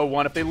 they're down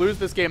 0-1. If they lose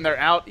this game, they're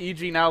out.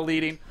 EG now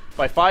leading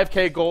by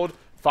 5k gold,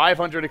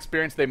 500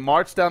 experience. They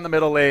march down the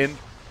middle lane.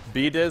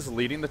 B-Diz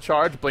leading the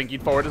charge.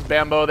 Blinking forward is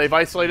Bambo. They've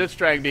isolated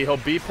Strangby. He'll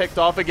be picked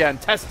off again.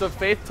 Test of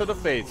faith to the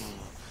face.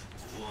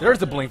 There's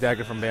the blink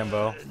dagger from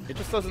Bambo. It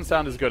just doesn't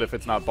sound as good if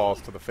it's not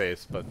balls to the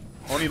face, but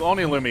only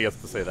Lumi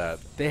gets to say that.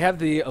 They have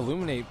the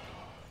Illuminate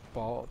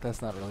ball. That's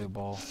not really a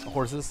ball.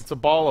 Horses. It's a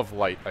ball of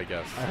light, I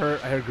guess. I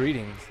heard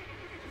greetings.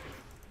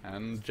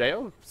 And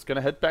Jo is going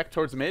to head back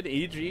towards mid.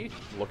 EG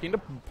looking to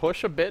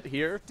push a bit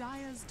here.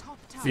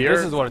 This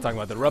is what I'm talking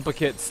about. The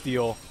replicate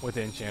steal with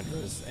the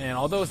Enchantress. And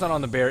although it's not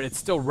on the bear, it's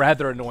still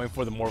rather annoying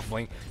for the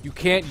Morphling. You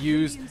can't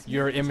use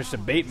your image to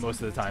bait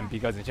most of the time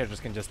because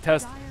Enchantress can just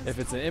test if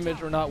it's an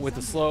image or not with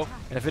the slow.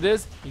 And if it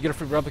is, you get a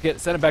free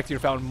replicate, send it back to your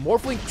fountain.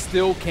 Morphling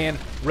still can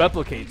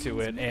replicate to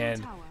it.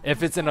 And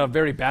if it's in a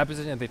very bad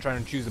position, if they try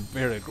and choose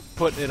to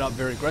put it up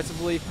very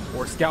aggressively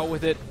or scout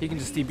with it, he can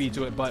just TP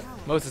to it. But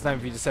most of the time,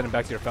 if you just send it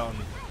back to your fountain,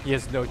 he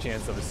has no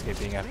chance of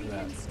escaping after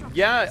that.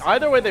 Yeah,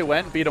 either way they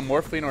went, beat a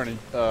Morphling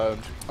or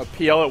a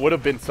PL, it would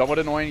have been somewhat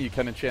annoying. You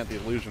can enchant the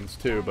illusions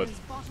too, but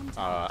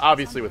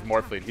obviously with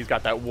Morphling, he's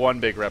got that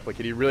one big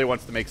replicate. He really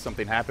wants to make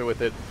something happen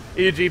with it.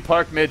 EG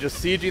Park mid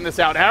just sieging this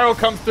out. Arrow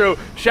comes through.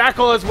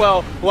 Shackle as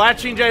well.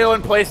 Latching JO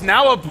in place.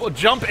 Now a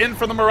jump in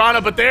for the Mirana,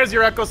 but there's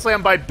your Echo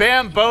Slam by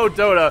Bambo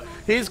Dota.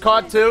 He's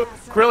caught too.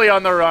 Krilly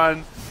on the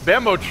run.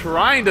 Bambo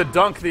trying to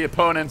dunk the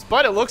opponents,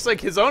 but it looks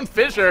like his own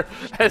fissure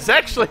has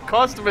actually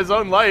cost him his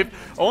own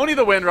life. Only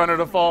the Windrunner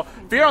to fall.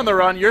 Fear on the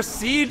run. Your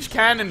Siege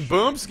Cannon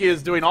Boomski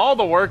is doing all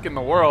the work in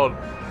the world.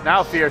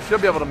 Now Fear should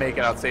be able to make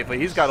it out safely.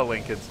 He's got a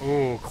Linkage.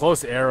 Ooh,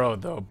 close arrow,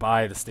 though,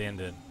 by the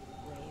stand-in.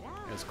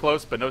 It's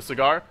close, but no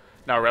cigar.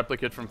 Now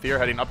Replicate from Fear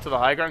heading up to the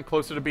high ground,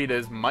 closer to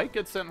B-Diz. Might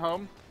get sent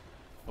home.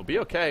 He'll be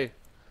okay.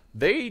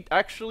 They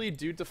actually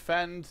do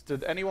defend.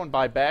 Did anyone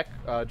buy back?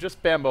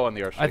 Just Bambo and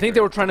the Earthshaker. I think they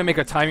were trying to make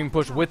a timing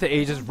push with the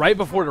Aegis right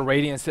before the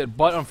Radiance hit,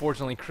 but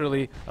unfortunately,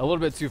 Krilly a little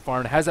bit too far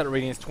and has that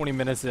Radiance 20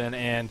 minutes in,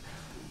 and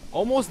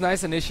almost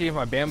nice initiative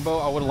by Bambo.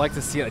 I would have liked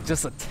to see it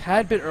just a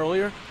tad bit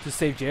earlier to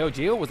save Jo.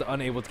 Jo was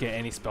unable to get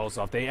any spells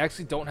off. They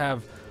actually don't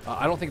have.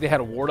 I don't think they had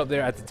a ward up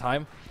there at the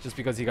time, just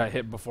because he got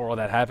hit before all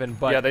that happened.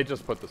 But yeah, they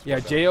just put this. Yeah,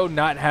 Jo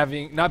not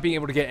being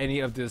able to get any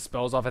of the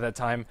spells off at that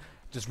time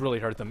just really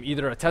hurt them.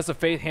 Either a Test of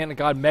Faith, Hand of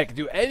God, Mech,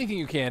 do anything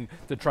you can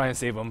to try and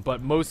save them,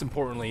 but most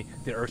importantly,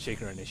 the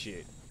Earthshaker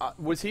initiate.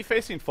 Was he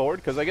facing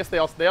forward? Because I guess they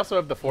also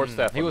have the Force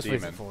Staff. He was Demon,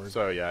 facing forward.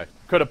 So yeah,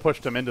 could have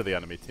pushed him into the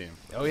enemy team.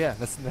 Oh yeah,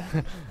 that's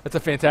that's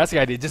a fantastic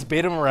idea. Just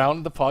bait him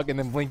around the puck and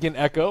then blink in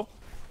Echo.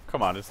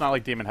 Come on, it's not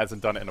like Demon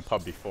hasn't done it in a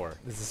pub before.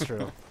 This is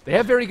true. They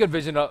have very good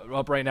vision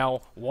up right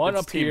now. One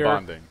it's up team here,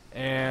 bonding.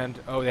 And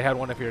oh, they had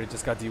one up here. It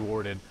just got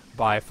dewarded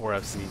by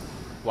 4FC.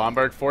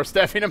 Blomberg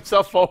force-staffing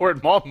himself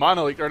forward.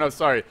 Monolith, or no,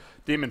 sorry,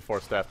 Demon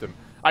force-staffed him.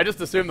 I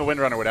just assumed the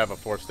Windrunner would have a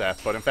force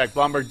staff, but in fact,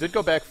 Blomberg did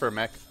go back for a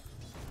mech.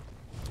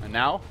 And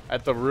now,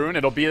 at the rune,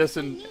 it'll be this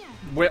in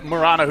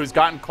Mirana, who's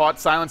gotten caught,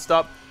 silenced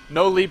up.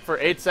 No leap for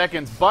 8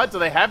 seconds, but do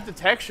they have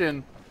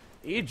detection?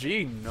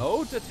 EG,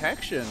 no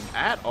detection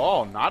at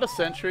all. Not a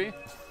sentry.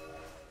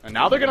 And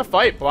now they're going to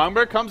fight.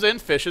 Blomberg comes in,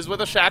 fishes with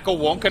a shackle,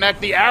 won't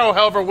connect. The arrow,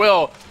 however,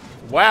 will.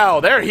 Wow,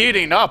 they're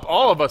heating up.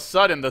 All of a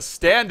sudden, the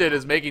stand-in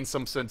is making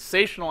some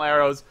sensational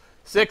arrows.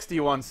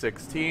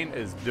 61-16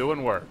 is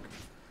doing work.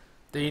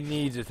 They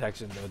need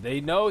detection, though.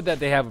 They know that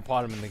they have a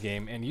bottom in the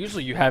game, and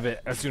usually you have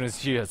it as soon as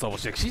she hits level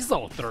 6. She's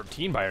level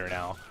 13 by her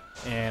now,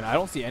 and I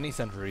don't see any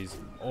sentries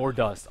or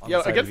dust on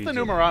the side against of the EG.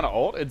 new Mirana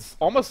ult, it's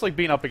almost like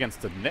being up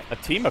against a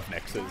team of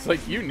Nixes.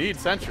 Like, you need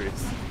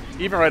sentries.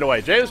 Even right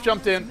away. Jay has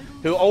jumped in.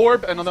 He'll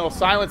orb, and then he'll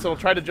silence. He'll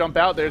try to jump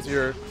out. There's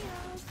your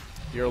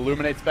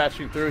Illuminate's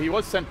bashing through. He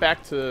was sent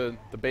back to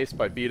the base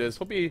by B-Diz.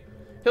 He'll be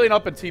healing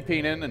up and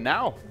TPing in, and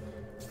now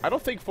I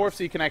don't think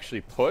 4FC can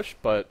actually push,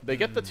 but they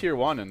get the tier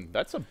 1, and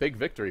that's a big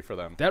victory for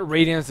them. That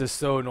Radiance is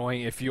so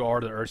annoying if you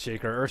are the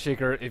Earthshaker.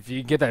 Earthshaker, if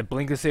you get that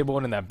blink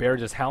disabled and that bear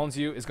just hounds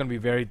you, it's going to be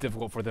very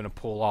difficult for them to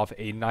pull off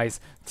a nice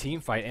team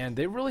fight, and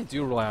they really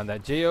do rely on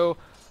that. Jo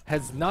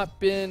has not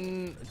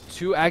been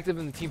too active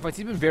in the team fights.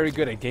 He's been very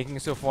good at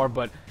ganking so far,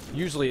 but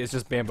usually it's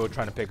just Bambo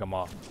trying to pick him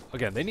off.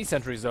 Again, they need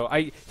sentries though.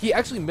 He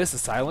actually missed a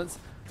silence.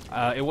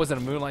 It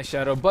wasn't a Moonlight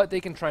Shadow, but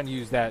they can try and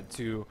use that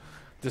to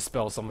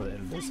dispel some of the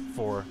enemies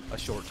for a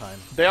short time.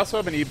 They also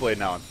have an E-Blade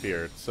now on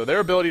Fear, so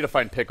their ability to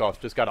find pickoffs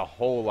just got a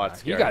whole lot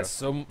scarier. He got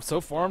so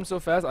farmed so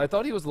fast. I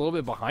thought he was a little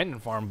bit behind in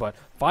farm, but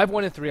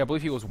 5-1-3. I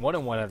believe he was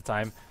 1-1 at a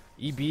time.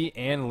 EB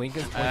and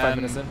Lincoln's 25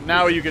 minutes in.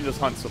 Now you can just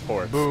hunt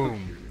support.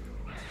 Boom.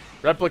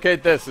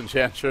 Replicate this,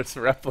 Enchantress.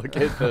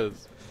 Replicate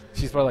this.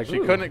 She's probably like, she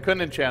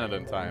couldn't enchant it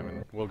in time,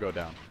 and we'll go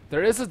down.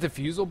 There is a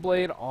Diffusal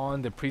Blade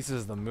on the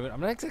Priestess of the Moon. I'm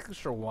not exactly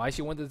sure why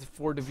she went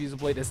for Diffusal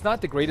Blade. It's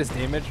not the greatest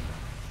damage,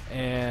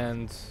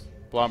 and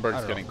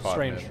Blomberg's getting caught.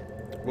 Strange.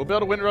 We'll be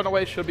able to win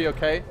runaway, should be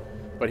okay.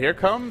 But here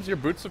comes your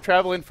Boots of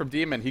Travel in from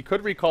Demon. He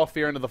could recall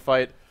Fear into the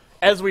fight.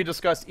 As we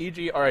discussed,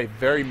 EG are a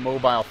very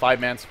mobile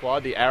 5-man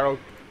squad. The arrow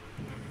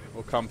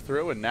will come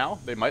through, and now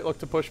they might look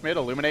to push mid.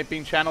 Illuminate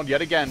being channeled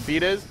yet again.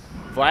 Beat is.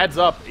 Vlad's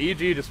up. EG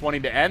just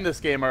wanting to end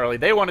this game early.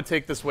 They want to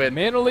take this win.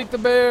 Mana Leak the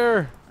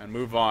Bear. And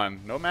move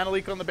on. No Mana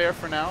Leak on the Bear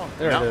for now.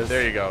 There it is.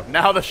 There you go.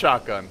 Now the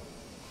shotgun.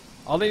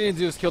 All they need to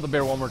do is kill the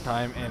Bear one more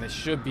time, and it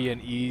should be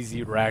an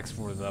easy Rax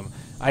for them.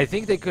 I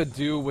think they could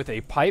do with a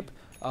pipe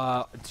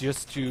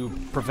just to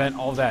prevent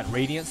all that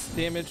Radiance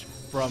damage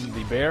from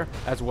the Bear,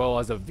 as well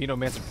as a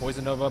Venomancer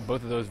Poison Nova.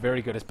 Both of those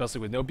very good,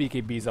 especially with no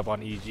BKBs up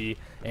on EG.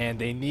 And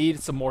they need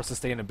some more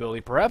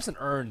sustainability, perhaps an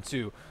Urn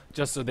too,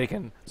 just so they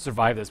can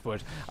survive this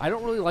push. I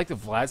don't really like the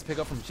Vlad's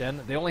pickup from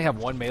Chen. They only have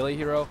one melee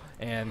hero,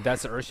 and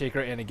that's the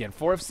Earthshaker. And again,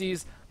 4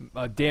 FC's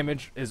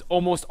damage is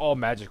almost all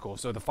magical,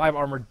 so the 5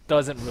 armor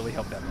doesn't really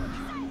help that much.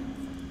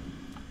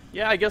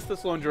 Yeah, I guess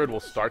this Lone Druid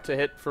will start to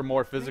hit for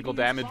more physical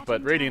damage,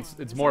 but Radiance,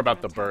 it's more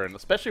about the burn,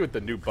 especially with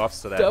the new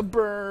buffs to that. The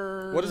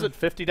burn! What is it,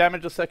 50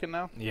 damage a second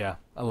now? Yeah,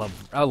 I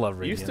love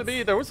Radiance. Used to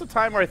be, there was a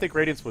time where I think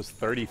Radiance was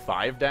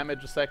 35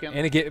 damage a second.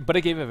 And but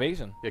it gave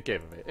evasion. It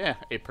gave evasion. Yeah,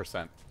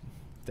 8%.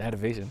 They had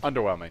evasion.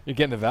 Underwhelming. You're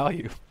getting the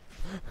value.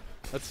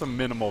 That's some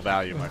minimal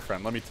value, my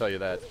friend. Let me tell you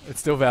that. It's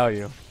still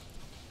value.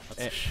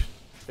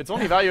 It's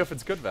only value if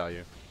it's good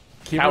value.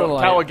 Keeper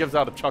Tawa gives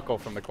out a chuckle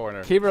from the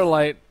corner. Keeper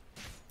Light.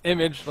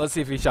 Image. Let's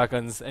see if he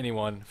shotguns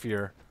anyone.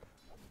 Fear.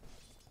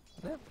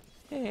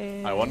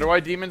 I wonder why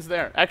Demon's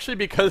there. Actually,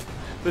 because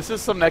this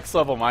is some next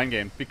level mind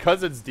game.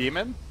 Because it's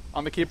Demon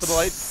on the Keeper of the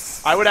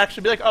Light, I would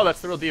actually be like, oh, that's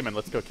the real Demon.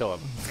 Let's go kill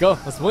him. Let's go.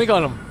 Let's blink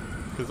on him.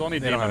 Because only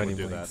They don't have Demon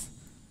would any do blinks.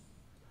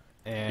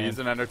 that. And he's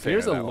an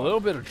entertainer. Fear's a little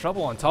bit of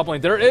trouble on top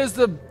lane. There is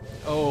the...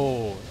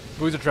 Oh,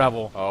 Boots of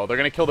Travel. Oh, they're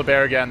going to kill the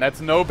Bear again.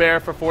 That's no Bear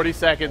for 40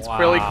 seconds. Wow.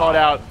 Crilly caught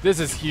out. This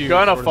is huge.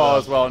 Gonna fall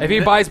as well. If he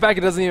buys back,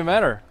 it doesn't even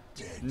matter.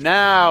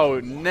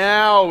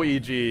 Now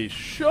EG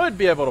should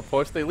be able to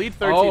push. They lead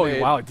 13-8.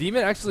 Oh, wow.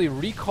 Demon actually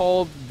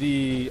recalled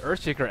the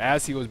Earthshaker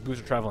as he was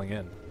booster traveling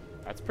in.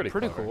 That's pretty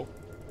cool.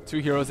 2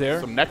 heroes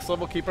there. Some next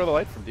level Keeper of the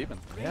Light from Demon.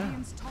 Yeah.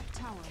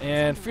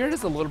 And Fear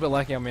is a little bit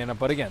lacking on mana,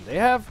 but again, they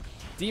have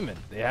Demon.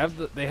 They have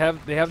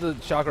the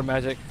Chakra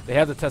Magic. They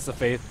have the Test of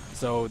Faith.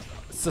 So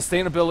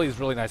sustainability is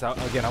really nice.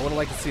 Again, I would have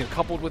liked to see it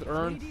coupled with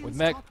Urn, with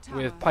Mech,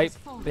 with Pipe.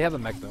 They have the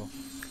Mech though.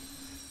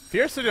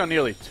 Fear sitting on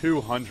nearly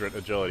 200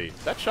 agility.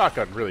 That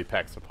shotgun really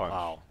packs a punch.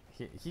 Wow.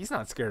 He's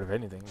not scared of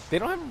anything. They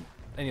don't have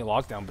any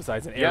lockdown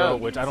besides an arrow,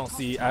 which I don't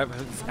see.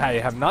 I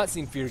have not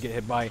seen Fear get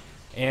hit by,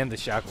 and the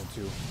Shackle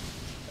too.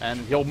 And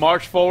he'll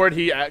march forward.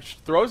 He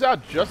throws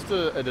out just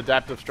an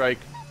adaptive strike.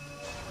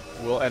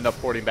 Will end up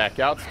porting back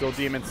out. Still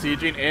Demon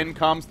sieging. In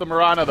comes the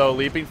Mirana though,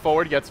 leaping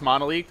forward, gets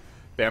Mana Leak.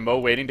 Bambo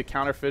waiting to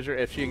counter Fissure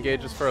if she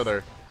engages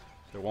further.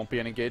 There won't be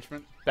an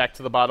engagement. Back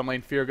to the bottom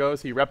lane Fear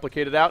goes. He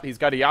replicated out. He's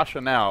got a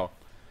Yasha now.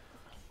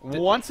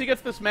 Once he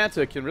gets this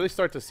Manta, can really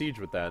start to siege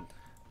with that.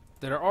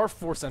 There are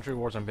 4 Sentry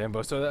Wards on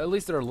Bambo, so at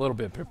least they're a little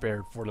bit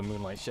prepared for the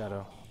Moonlight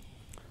Shadow.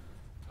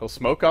 He'll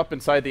smoke up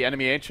inside the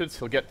enemy Ancients.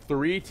 He'll get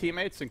 3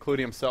 teammates,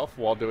 including himself,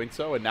 while doing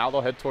so, and now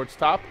they'll head towards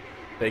top.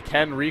 They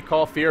can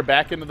recall Fear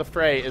back into the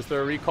fray. Is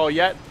there a recall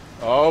yet?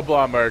 Oh,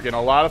 Blomberg in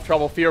a lot of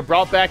trouble. Fear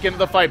brought back into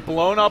the fight,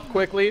 blown up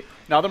quickly.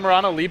 Now the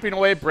Mirana leaping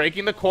away,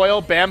 breaking the coil.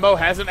 Bambo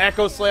has an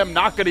Echo Slam,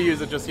 not going to use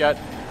it just yet.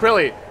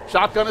 Crilly,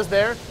 shotgun is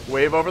there.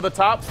 Wave over the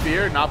top.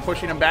 Fear not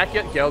pushing him back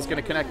yet. Gale's going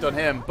to connect on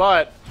him,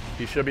 but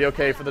he should be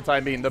okay for the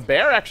time being. The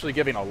Bear actually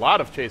giving a lot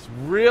of chase,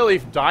 really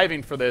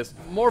diving for this.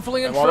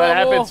 Morphling in trouble. While that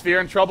happens, Fear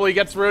in trouble. He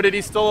gets rooted.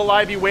 He's still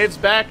alive. He waves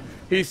back.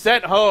 He's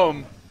sent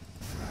home.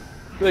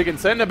 They can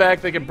send him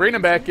back. They can bring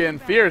him back in.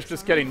 Fear is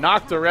just getting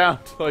knocked around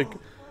like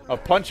a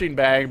punching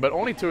bag, but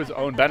only to his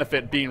own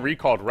benefit, being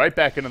recalled right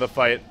back into the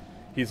fight.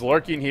 He's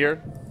lurking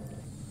here.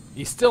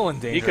 He's still in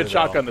danger. He could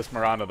shotgun this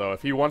Mirana, though,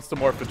 if he wants to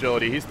morph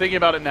agility. He's thinking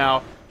about it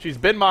now. She's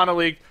been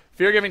mono-leagued.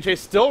 Fear giving chase,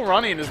 still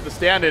running is the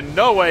stand-in.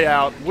 No way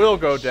out. Will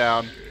go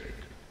down.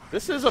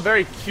 This is a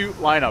very cute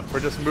lineup for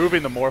just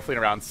moving the Morphling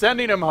around,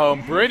 sending him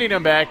home, bringing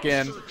him back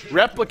in,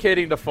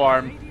 replicating the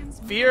farm.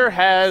 Fear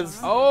has...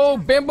 Oh,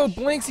 Bambo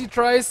blinks. He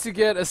tries to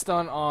get a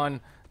stun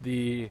on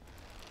the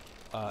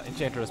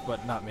Enchantress,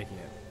 but not making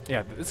it.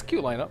 Yeah, it's a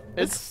cute lineup.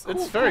 It's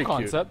cool, very cool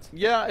cute. concept.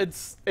 Yeah,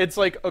 it's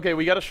like, okay,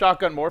 we got a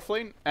shotgun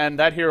Morphling, and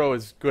that hero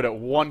is good at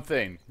one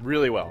thing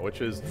really well, which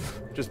is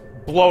just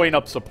blowing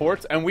up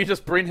supports, and we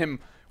just bring him,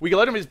 we can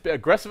let him be as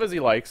aggressive as he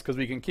likes, because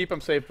we can keep him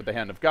safe with the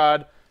Hand of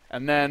God,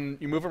 and then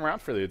you move him around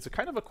freely. It's a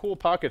kind of a cool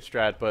pocket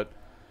strat, but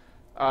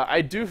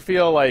I do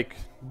feel like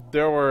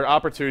there were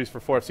opportunities for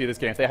 4FC this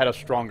game if they had a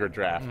stronger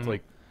draft.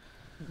 Like,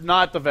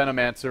 not the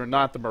Venomancer,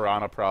 not the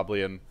Mirana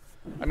probably, and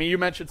I mean, you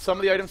mentioned some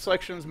of the item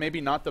selections,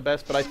 maybe not the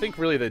best, but I think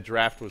really the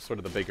draft was sort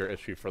of the bigger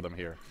issue for them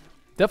here.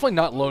 Definitely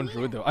not Lone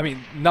Druid, though. I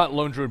mean, not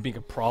Lone Druid being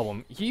a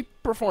problem. He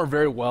performed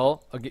very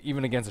well,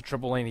 even against a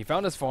triple lane. He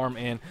found his farm,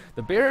 and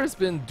the Bear has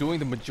been doing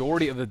the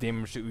majority of the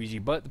damage to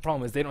EG, but the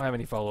problem is they don't have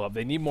any follow-up.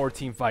 They need more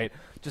team fight,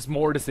 just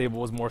more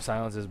disables, more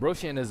silences.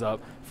 Roshan is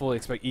up. Fully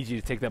expect EG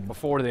to take that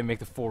before they make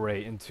the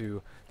foray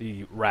into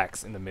the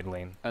racks in the mid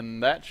lane.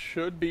 And that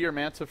should be your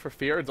Manta for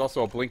Fear. It's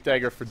also a Blink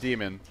Dagger for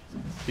Demon.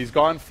 He's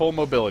gone full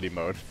mobility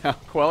mode.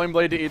 Quelling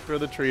Blade to eat through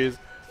the trees.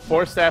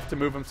 Force Staff to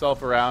move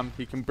himself around.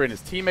 He can bring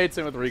his teammates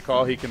in with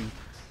Recall. He can,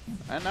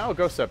 and now a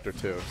Ghost Scepter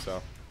too.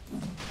 So,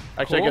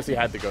 actually, Cool. I guess he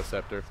had the Ghost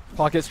Scepter.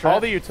 Pocket strat,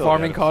 All the utility.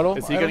 farming items. coddle.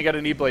 Is he going to get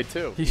an E-Blade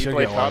too? He should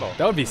E-Blade get one. coddle.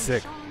 That would be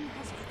sick.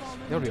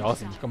 That would be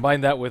awesome.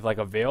 Combine that with like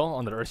a Veil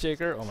on the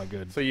Earthshaker. Oh my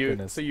goodness. So you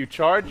goodness. so you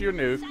charge your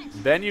nuke,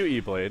 then you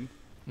E-Blade,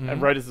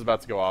 and right as it's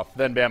about to go off,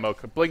 then Bambo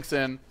blinks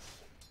in.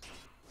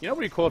 You know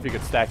what would be cool if you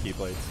could stack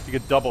E-Blades? You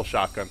could double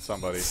shotgun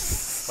somebody.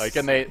 Like,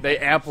 and they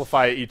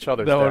amplify each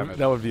other's damage.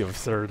 That would be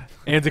absurd.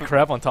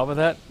 Anti-crap on top of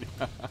that.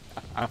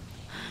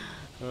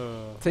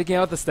 Taking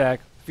out the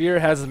stack. Fear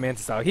has his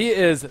Manta style. He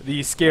is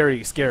the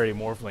scary, scary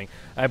Morphling.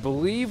 I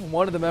believe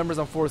one of the members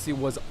on 4C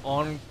was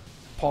on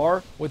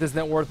par with his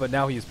net worth, but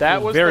now he's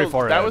very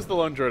far ahead. That was the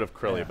Lone Druid of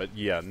Krilly, but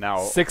yeah,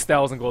 now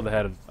 6,000 gold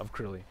ahead of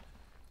Krilly.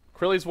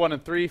 Krilly's 1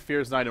 and 3,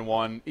 Fear's 9 and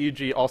 1.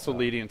 EG also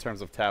leading in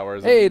terms of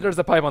towers. Hey, there's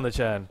the pipe on the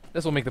Chen.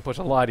 This will make the push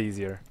a lot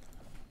easier.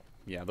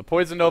 Yeah, the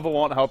Poison Nova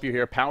won't help you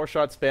here. Power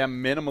Shot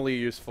spam, minimally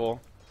useful.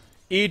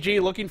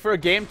 EG looking for a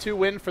Game 2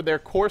 win for their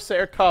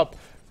Corsair Cup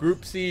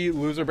Group C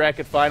loser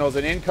bracket finals,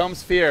 and in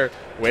comes Fear,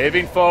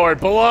 waving forward,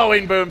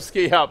 blowing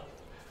Boomski up.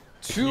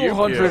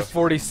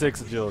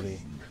 246 agility.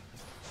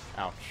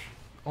 Ouch.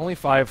 Only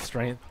 5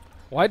 strength.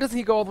 Why doesn't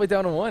he go all the way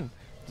down to 1?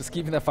 Just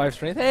keeping that 5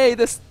 strength. Hey,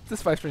 this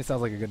 5 strength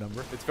sounds like a good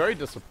number. It's very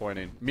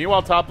disappointing.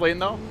 Meanwhile, top lane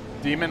though,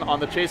 Demon on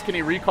the chase. Can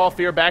he recall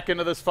Fear back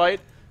into this fight?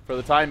 For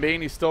the time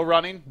being, he's still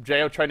running.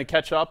 Jo trying to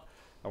catch up.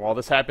 And while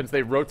this happens,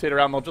 they rotate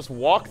around. They'll just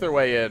walk their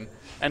way in.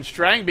 And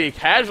Strangby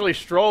casually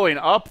strolling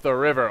up the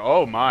river.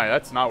 Oh my,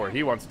 that's not where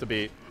he wants to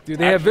be. Do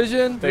they have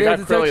vision? They got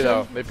Krilly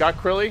though. They've got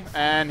Krilly,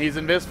 and he's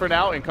invis for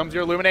now. In comes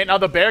your Illuminate. Now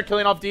the Bear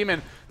killing off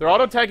Demon. They're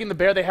auto-tagging the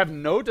Bear. They have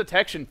no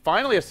detection.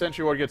 Finally, a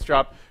Sentry Ward gets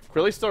dropped.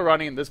 Krilly's still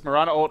running. This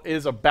Mirana ult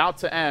is about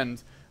to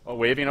end. Oh,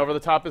 waving over the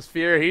top is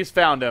Fear. He's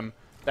found him.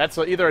 That's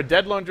either a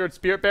dead Lone Druid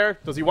Spirit Bear.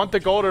 Does he want the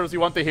gold or does he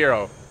want the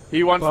hero?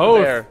 He wants both.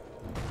 the Bear.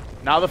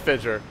 Now the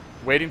Fissure.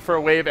 Waiting for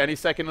a wave. Any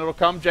second it'll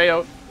come.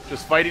 Jo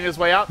just fighting his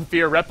way out.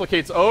 Fear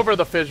replicates over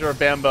the Fissure of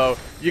Bambo.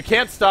 You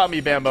can't stop me,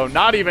 Bambo.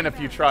 Not even if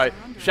you try.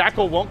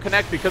 Shackle won't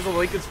connect because of the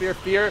Lincoln Sphere.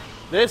 Fear.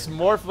 This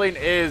Morphling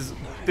is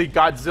the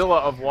Godzilla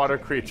of water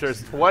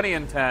creatures. 20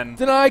 and 10.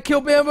 Deny,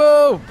 kill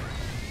Bambo!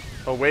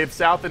 A wave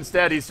south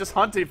instead. He's just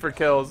hunting for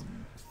kills.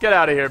 Get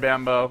out of here,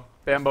 Bambo.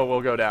 Bambo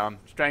will go down.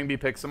 Strangby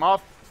picks him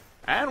off.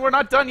 And we're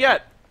not done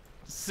yet.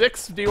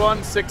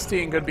 6d1,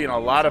 16 could be in a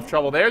lot of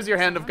trouble. There's your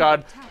Hand of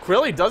God.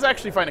 Krilly does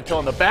actually find a kill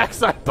on the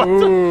backside.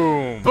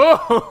 Boom!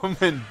 Boom,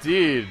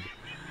 indeed.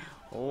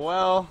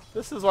 Well,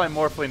 this is why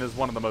Morphling is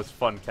one of the most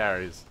fun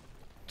carries.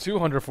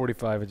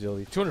 245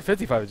 agility.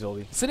 255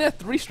 agility. Sitting at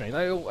 3 strength.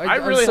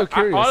 I'm really, so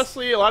curious.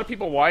 Honestly, a lot of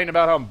people whine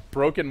about how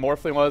broken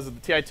Morphling was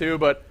at the TI2,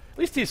 but at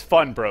least he's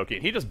fun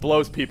broken. He just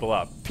blows people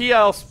up.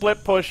 PL,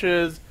 split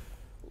pushes,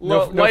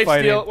 No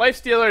Life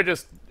Stealer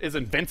just is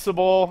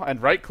invincible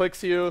and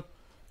right-clicks you.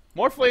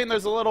 Morphling,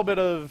 there's a little bit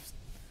of...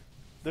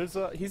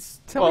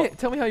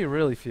 Tell me how you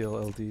really feel,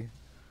 LD.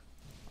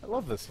 I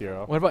love this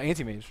hero. What about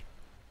Anti-Mage?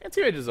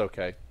 Anti-Mage is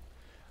okay.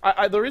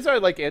 The reason I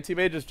like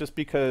Anti-Mage is just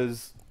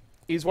because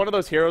he's one of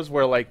those heroes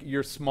where, like,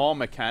 your small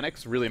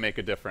mechanics really make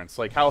a difference.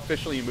 Like, how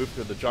efficiently you move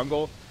through the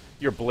jungle,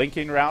 your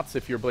blinking routes,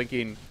 if you're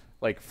blinking,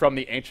 like, from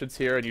the Ancients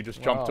here and you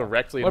just jump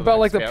directly What into about,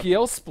 like, the camp.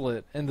 PL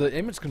split and the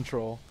image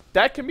control?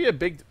 That can be a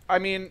big... I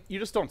mean, you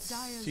just don't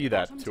see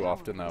that too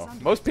often, though.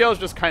 Most PLs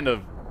just kind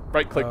of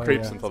right-click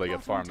creeps until they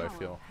get farmed, I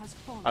feel.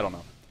 I don't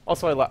know.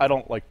 Also, I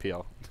don't like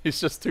PL. He's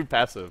just too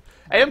passive.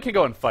 AM can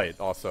go and fight,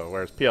 also,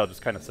 whereas PL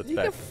just kind of sits You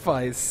back. can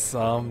fight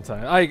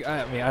sometime.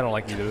 I mean, I don't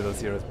like either of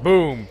those heroes.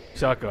 Boom!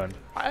 Shotgun.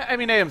 I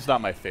mean, AM's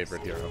not my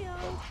favorite hero.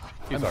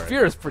 He's alright.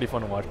 Fear is pretty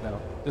fun to watch now.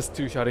 Just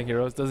 2-shotting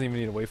heroes. Doesn't even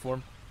need a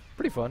waveform.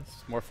 Pretty fun.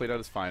 Morphling at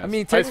his finest. I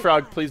mean, Ice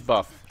Frog, please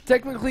buff.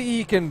 Technically,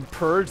 he can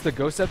purge the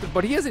Ghost Scepter,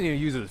 but he hasn't even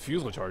used his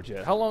Fusel Charge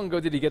yet. How long ago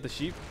did he get the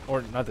sheep?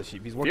 Or not the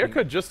sheep? He's working. Fear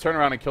could just turn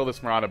around and kill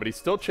this Mirana, but he's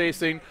still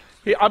chasing.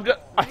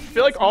 I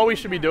feel like all we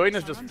should be doing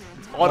is just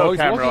auto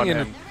camera on him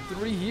in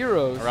 3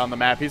 heroes around the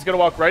map. He's gonna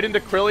walk right into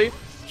Krilly.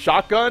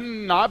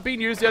 Shotgun not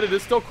being used yet. It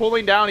is still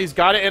cooling down. He's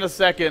got it in a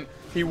second.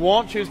 He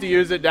won't choose to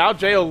use it. Now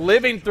Jo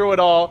living through it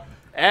all.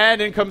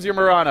 And in comes your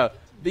Mirana.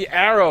 The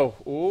arrow.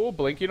 Ooh,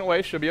 blinking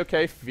away. Should be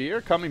okay.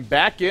 Fear coming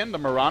back in. The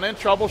Mirana in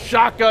trouble.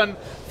 Shotgun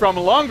from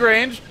long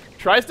range.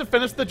 Tries to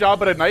finish the job,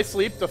 but a nice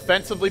leap.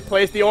 Defensively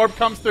placed. The orb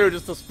comes through.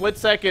 Just a split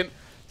second.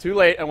 Too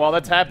late. And while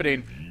that's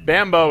happening,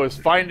 Bambo is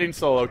finding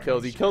solo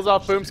kills. He kills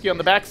off Boomski on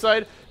the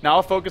backside. Now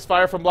a focus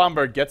fire from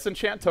Blomberg. Gets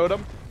Enchant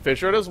Totem.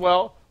 Fisher it as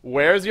well.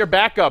 Where's your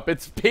backup?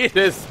 It's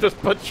Petus just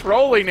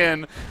patrolling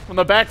in from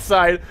the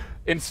backside.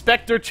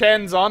 Inspector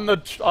Chen's on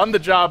the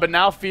job, and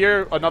now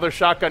Fear, another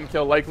shotgun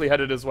kill likely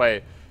headed his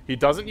way. He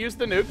doesn't use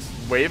the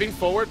nukes, waving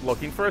forward,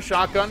 looking for a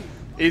shotgun.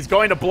 He's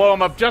going to blow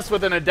him up just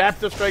with an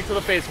adaptive strike to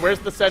the face. Where's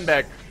the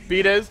sendback?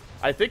 Beat is.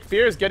 I think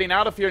Fear is getting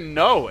out of here.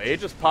 No, A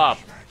just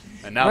popped.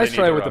 And now nice they need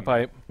try to with run.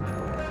 the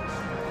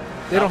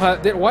pipe. They don't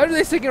have. Why are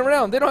they sticking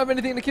around? They don't have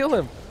anything to kill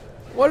him.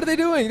 What are they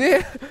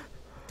doing?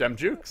 Dem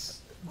jukes.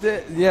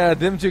 Yeah,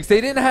 them jukes. They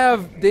didn't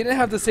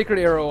have the sacred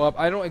arrow up.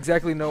 I don't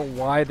exactly know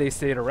why they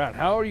stayed around.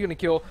 How are you going to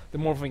kill the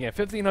Morphling at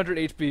 1500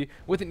 HP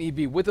with an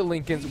EB, with the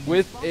Lincolns,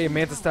 with a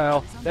Manta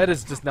style? That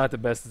is just not the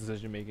best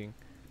decision making.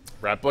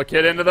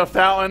 Replicate into the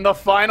fountain. The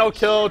final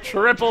kill,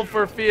 triple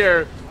for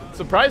Fear.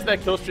 Surprised that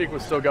kill streak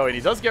was still going.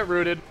 He does get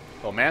rooted.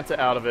 Well, Manta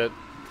out of it.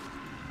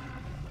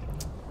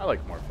 I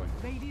like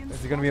Morphling.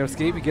 Is he going to be able to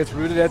escape? He gets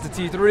rooted at the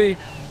T3.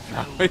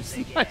 No,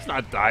 he's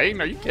not dying.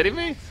 Are you kidding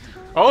me?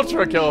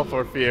 Ultra kill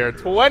for Fear.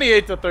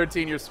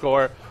 28-13 your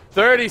score.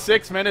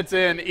 36 minutes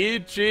in.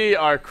 EG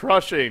are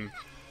crushing.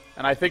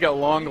 And I think at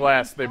long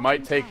last they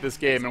might take this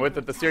game. And with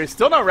it, the series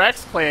still no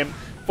Rex claim.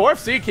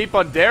 4FC keep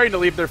on daring to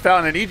leave their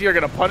fountain. And EG are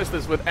going to punish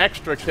this with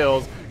extra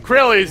kills.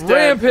 Krilly's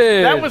dead.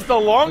 Rampage! That was the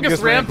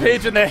longest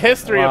rampage in the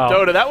history of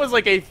Dota. That was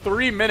like a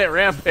 3-minute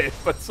rampage.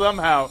 But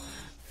somehow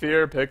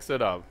Fear picks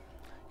it up.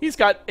 He's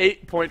got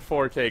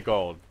 8.4k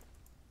gold.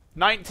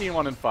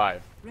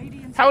 19-1-5.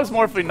 How is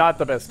Morphling not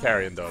the best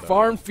carry in Dota?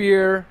 Farm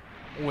Fear,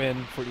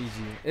 win for EG.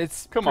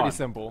 It's pretty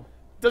simple.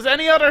 Does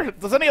any other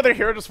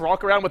hero just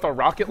walk around with a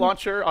rocket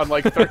launcher on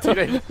like 13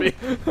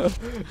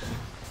 HP?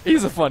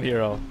 He's a fun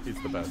hero.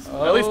 He's the best.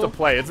 At least to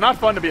play. It's not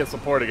fun to be a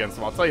support against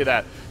him, I'll tell you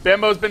that.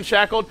 Bambo's been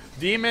shackled.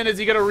 Demon, is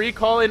he going to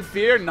recall in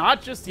Fear?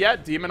 Not just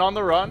yet. Demon on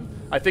the run.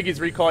 I think he's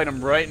recalling him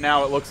right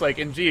now, it looks like.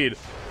 Indeed.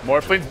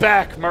 Morphling's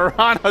back.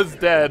 Mirana's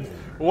dead.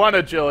 1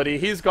 agility.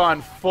 He's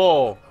gone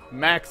full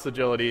max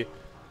agility.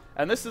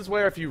 And this is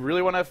where, if you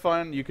really want to have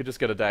fun, you could just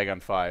get a Dagon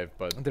 5.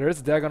 But there is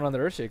a Dagon on the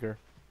Earthshaker.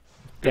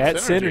 Good That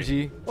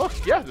synergy. Well,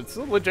 yeah, it's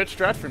a legit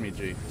strat from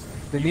EG.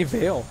 They need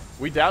Veil.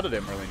 We doubted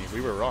him, Merlini. We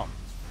were wrong.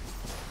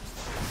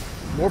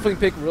 Morphling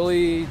pick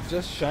really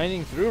just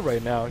shining through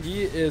right now.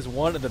 He is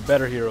one of the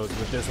better heroes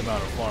with this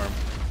amount of farm.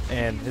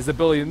 And his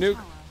ability to nuke,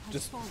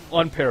 just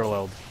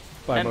unparalleled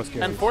by most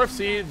carries. And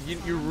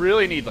 4FC, you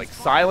really need like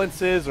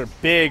silences or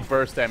big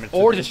burst damage.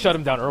 Or just shut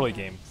him down early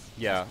game.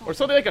 Yeah, or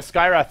something like a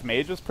Skywrath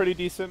Mage is pretty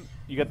decent.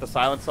 You get the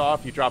silence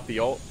off, you drop the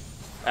ult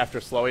after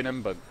slowing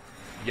him, but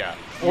yeah.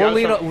 Or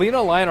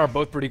Lena Lion are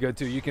both pretty good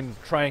too. You can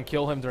try and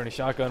kill him during a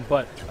shotgun,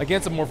 but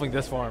against a Morphling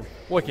this farm,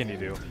 what can you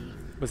do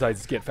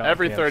besides get found?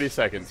 Every 30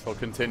 seconds, he'll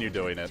continue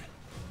doing it.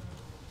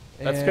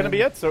 That's going to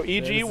be it. So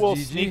EG will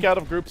sneak out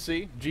of Group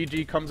C.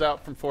 GG comes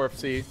out from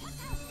 4FC.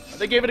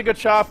 They gave it a good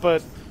shot,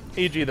 but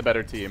EG the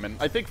better team. And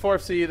I think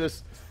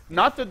 4FC,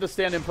 not that the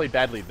stand-in played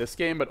badly this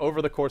game, but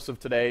over the course of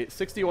today,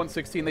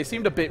 61-16, they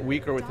seemed a bit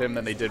weaker with him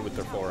than they did with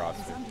their full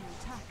roster.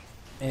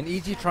 And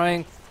EG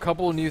trying a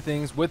couple of new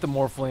things with the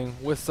Morphling,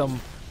 with some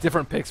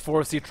different picks.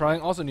 4FC trying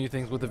also new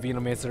things with the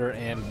Venomancer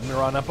and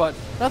Mirana, but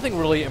nothing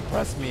really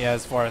impressed me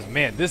as far as,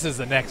 man, this is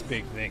the next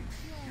big thing.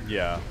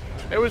 Yeah.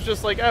 It was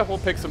just like, we'll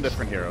pick some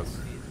different heroes.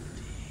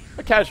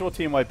 A casual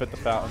team wipe at the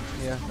fountain.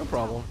 Yeah, no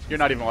problem. You're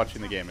not even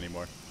watching the game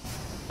anymore.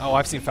 Oh,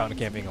 I've seen fountain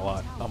camping a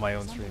lot on my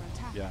own stream.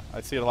 Yeah,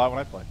 I see it a lot when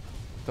I play.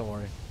 Don't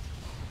worry.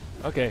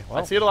 Okay, well.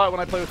 I see it a lot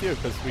when I play with you,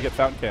 because we get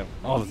fountain camp.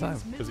 All the time.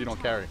 Because you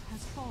don't carry.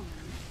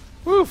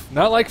 Woof,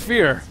 not like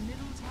Fear.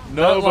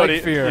 Nobody, not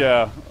like Fear.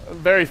 Yeah,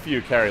 very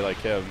few carry like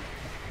him.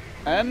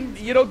 And,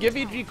 give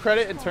EG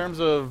credit in terms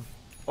of,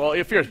 well,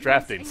 if Fear's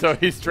drafting, so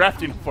he's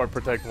drafting for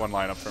Protect 1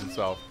 lineup for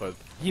himself, but...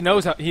 He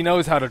knows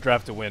how to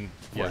draft to win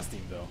for his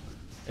team, though.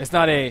 It's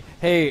not a,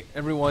 hey,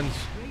 everyone,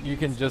 you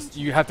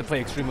have to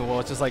play extremely well.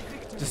 It's just like,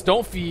 just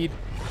don't feed,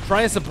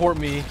 try and support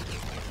me,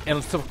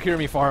 and secure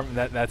me farm,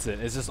 and that's it.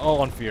 It's just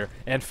all on Fear.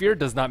 And Fear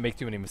does not make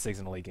too many mistakes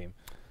in the late game.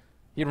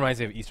 He reminds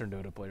me of Eastern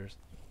Dota players.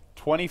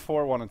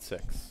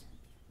 24-1-6.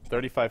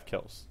 35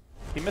 kills.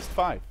 He missed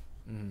 5.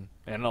 Mm-hmm.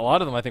 And a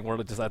lot of them, I think,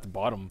 were just at the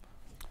bottom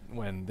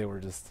when they were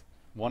just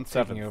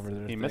 1/7. taking over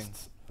their He thing.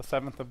 missed a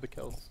 7th of the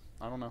kills.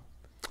 I don't know.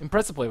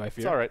 Impressive play by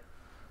Fear. It's all right.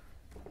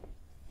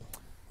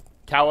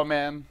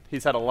 Cowaman,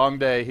 he's had a long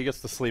day. He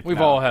gets to sleep We've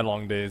now. all had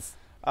long days.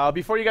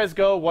 Before you guys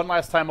go, one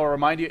last time I'll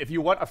remind you, if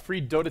you want a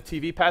free Dota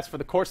TV pass for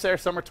the Corsair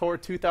Summer Tour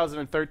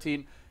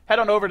 2013, head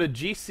on over to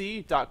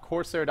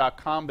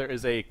gc.corsair.com. There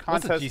is a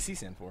contest. What's the GC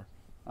stand for?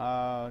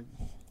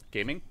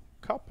 Gaming.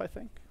 Cup, I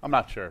think. I'm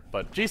not sure.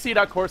 But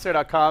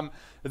gc.corsair.com,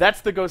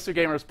 that's the Ghost of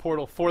Gamers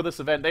portal for this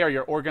event. They are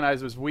your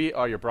organizers. We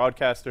are your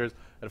broadcasters.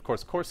 And, of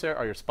course, Corsair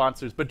are your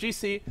sponsors. But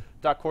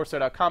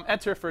gc.corsair.com,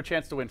 enter for a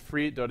chance to win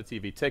free Dota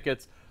TV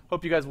tickets.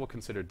 Hope you guys will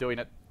consider doing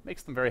it.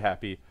 Makes them very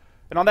happy.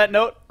 And on that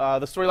note,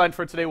 the storyline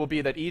for today will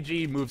be that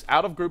EG moves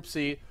out of Group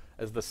C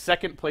as the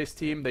second-place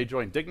team. They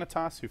join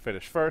Dignitas, who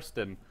finished first.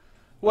 And,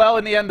 well,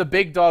 in the end, the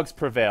big dogs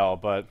prevail.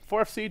 But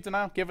 4F Seeds and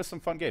now give us some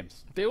fun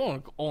games. They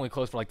were only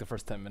close for like the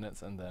first 10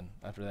 minutes, and then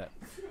after that,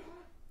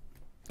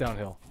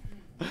 downhill.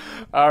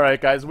 All right,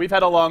 guys, we've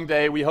had a long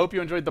day. We hope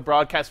you enjoyed the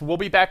broadcast. We'll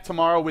be back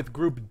tomorrow with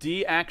Group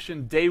D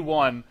action, Day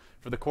 1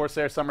 for the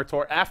Corsair Summer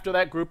Tour. After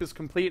that group is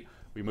complete,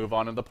 we move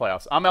on into the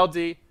playoffs. I'm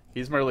LD.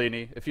 He's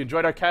Merlini. If you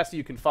enjoyed our cast,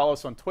 you can follow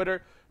us on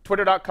Twitter,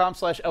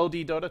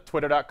 twitter.com/LDDota,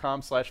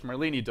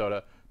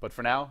 twitter.com/MerliniDota. But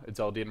for now, it's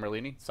LD and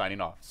Merlini signing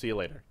off. See you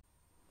later.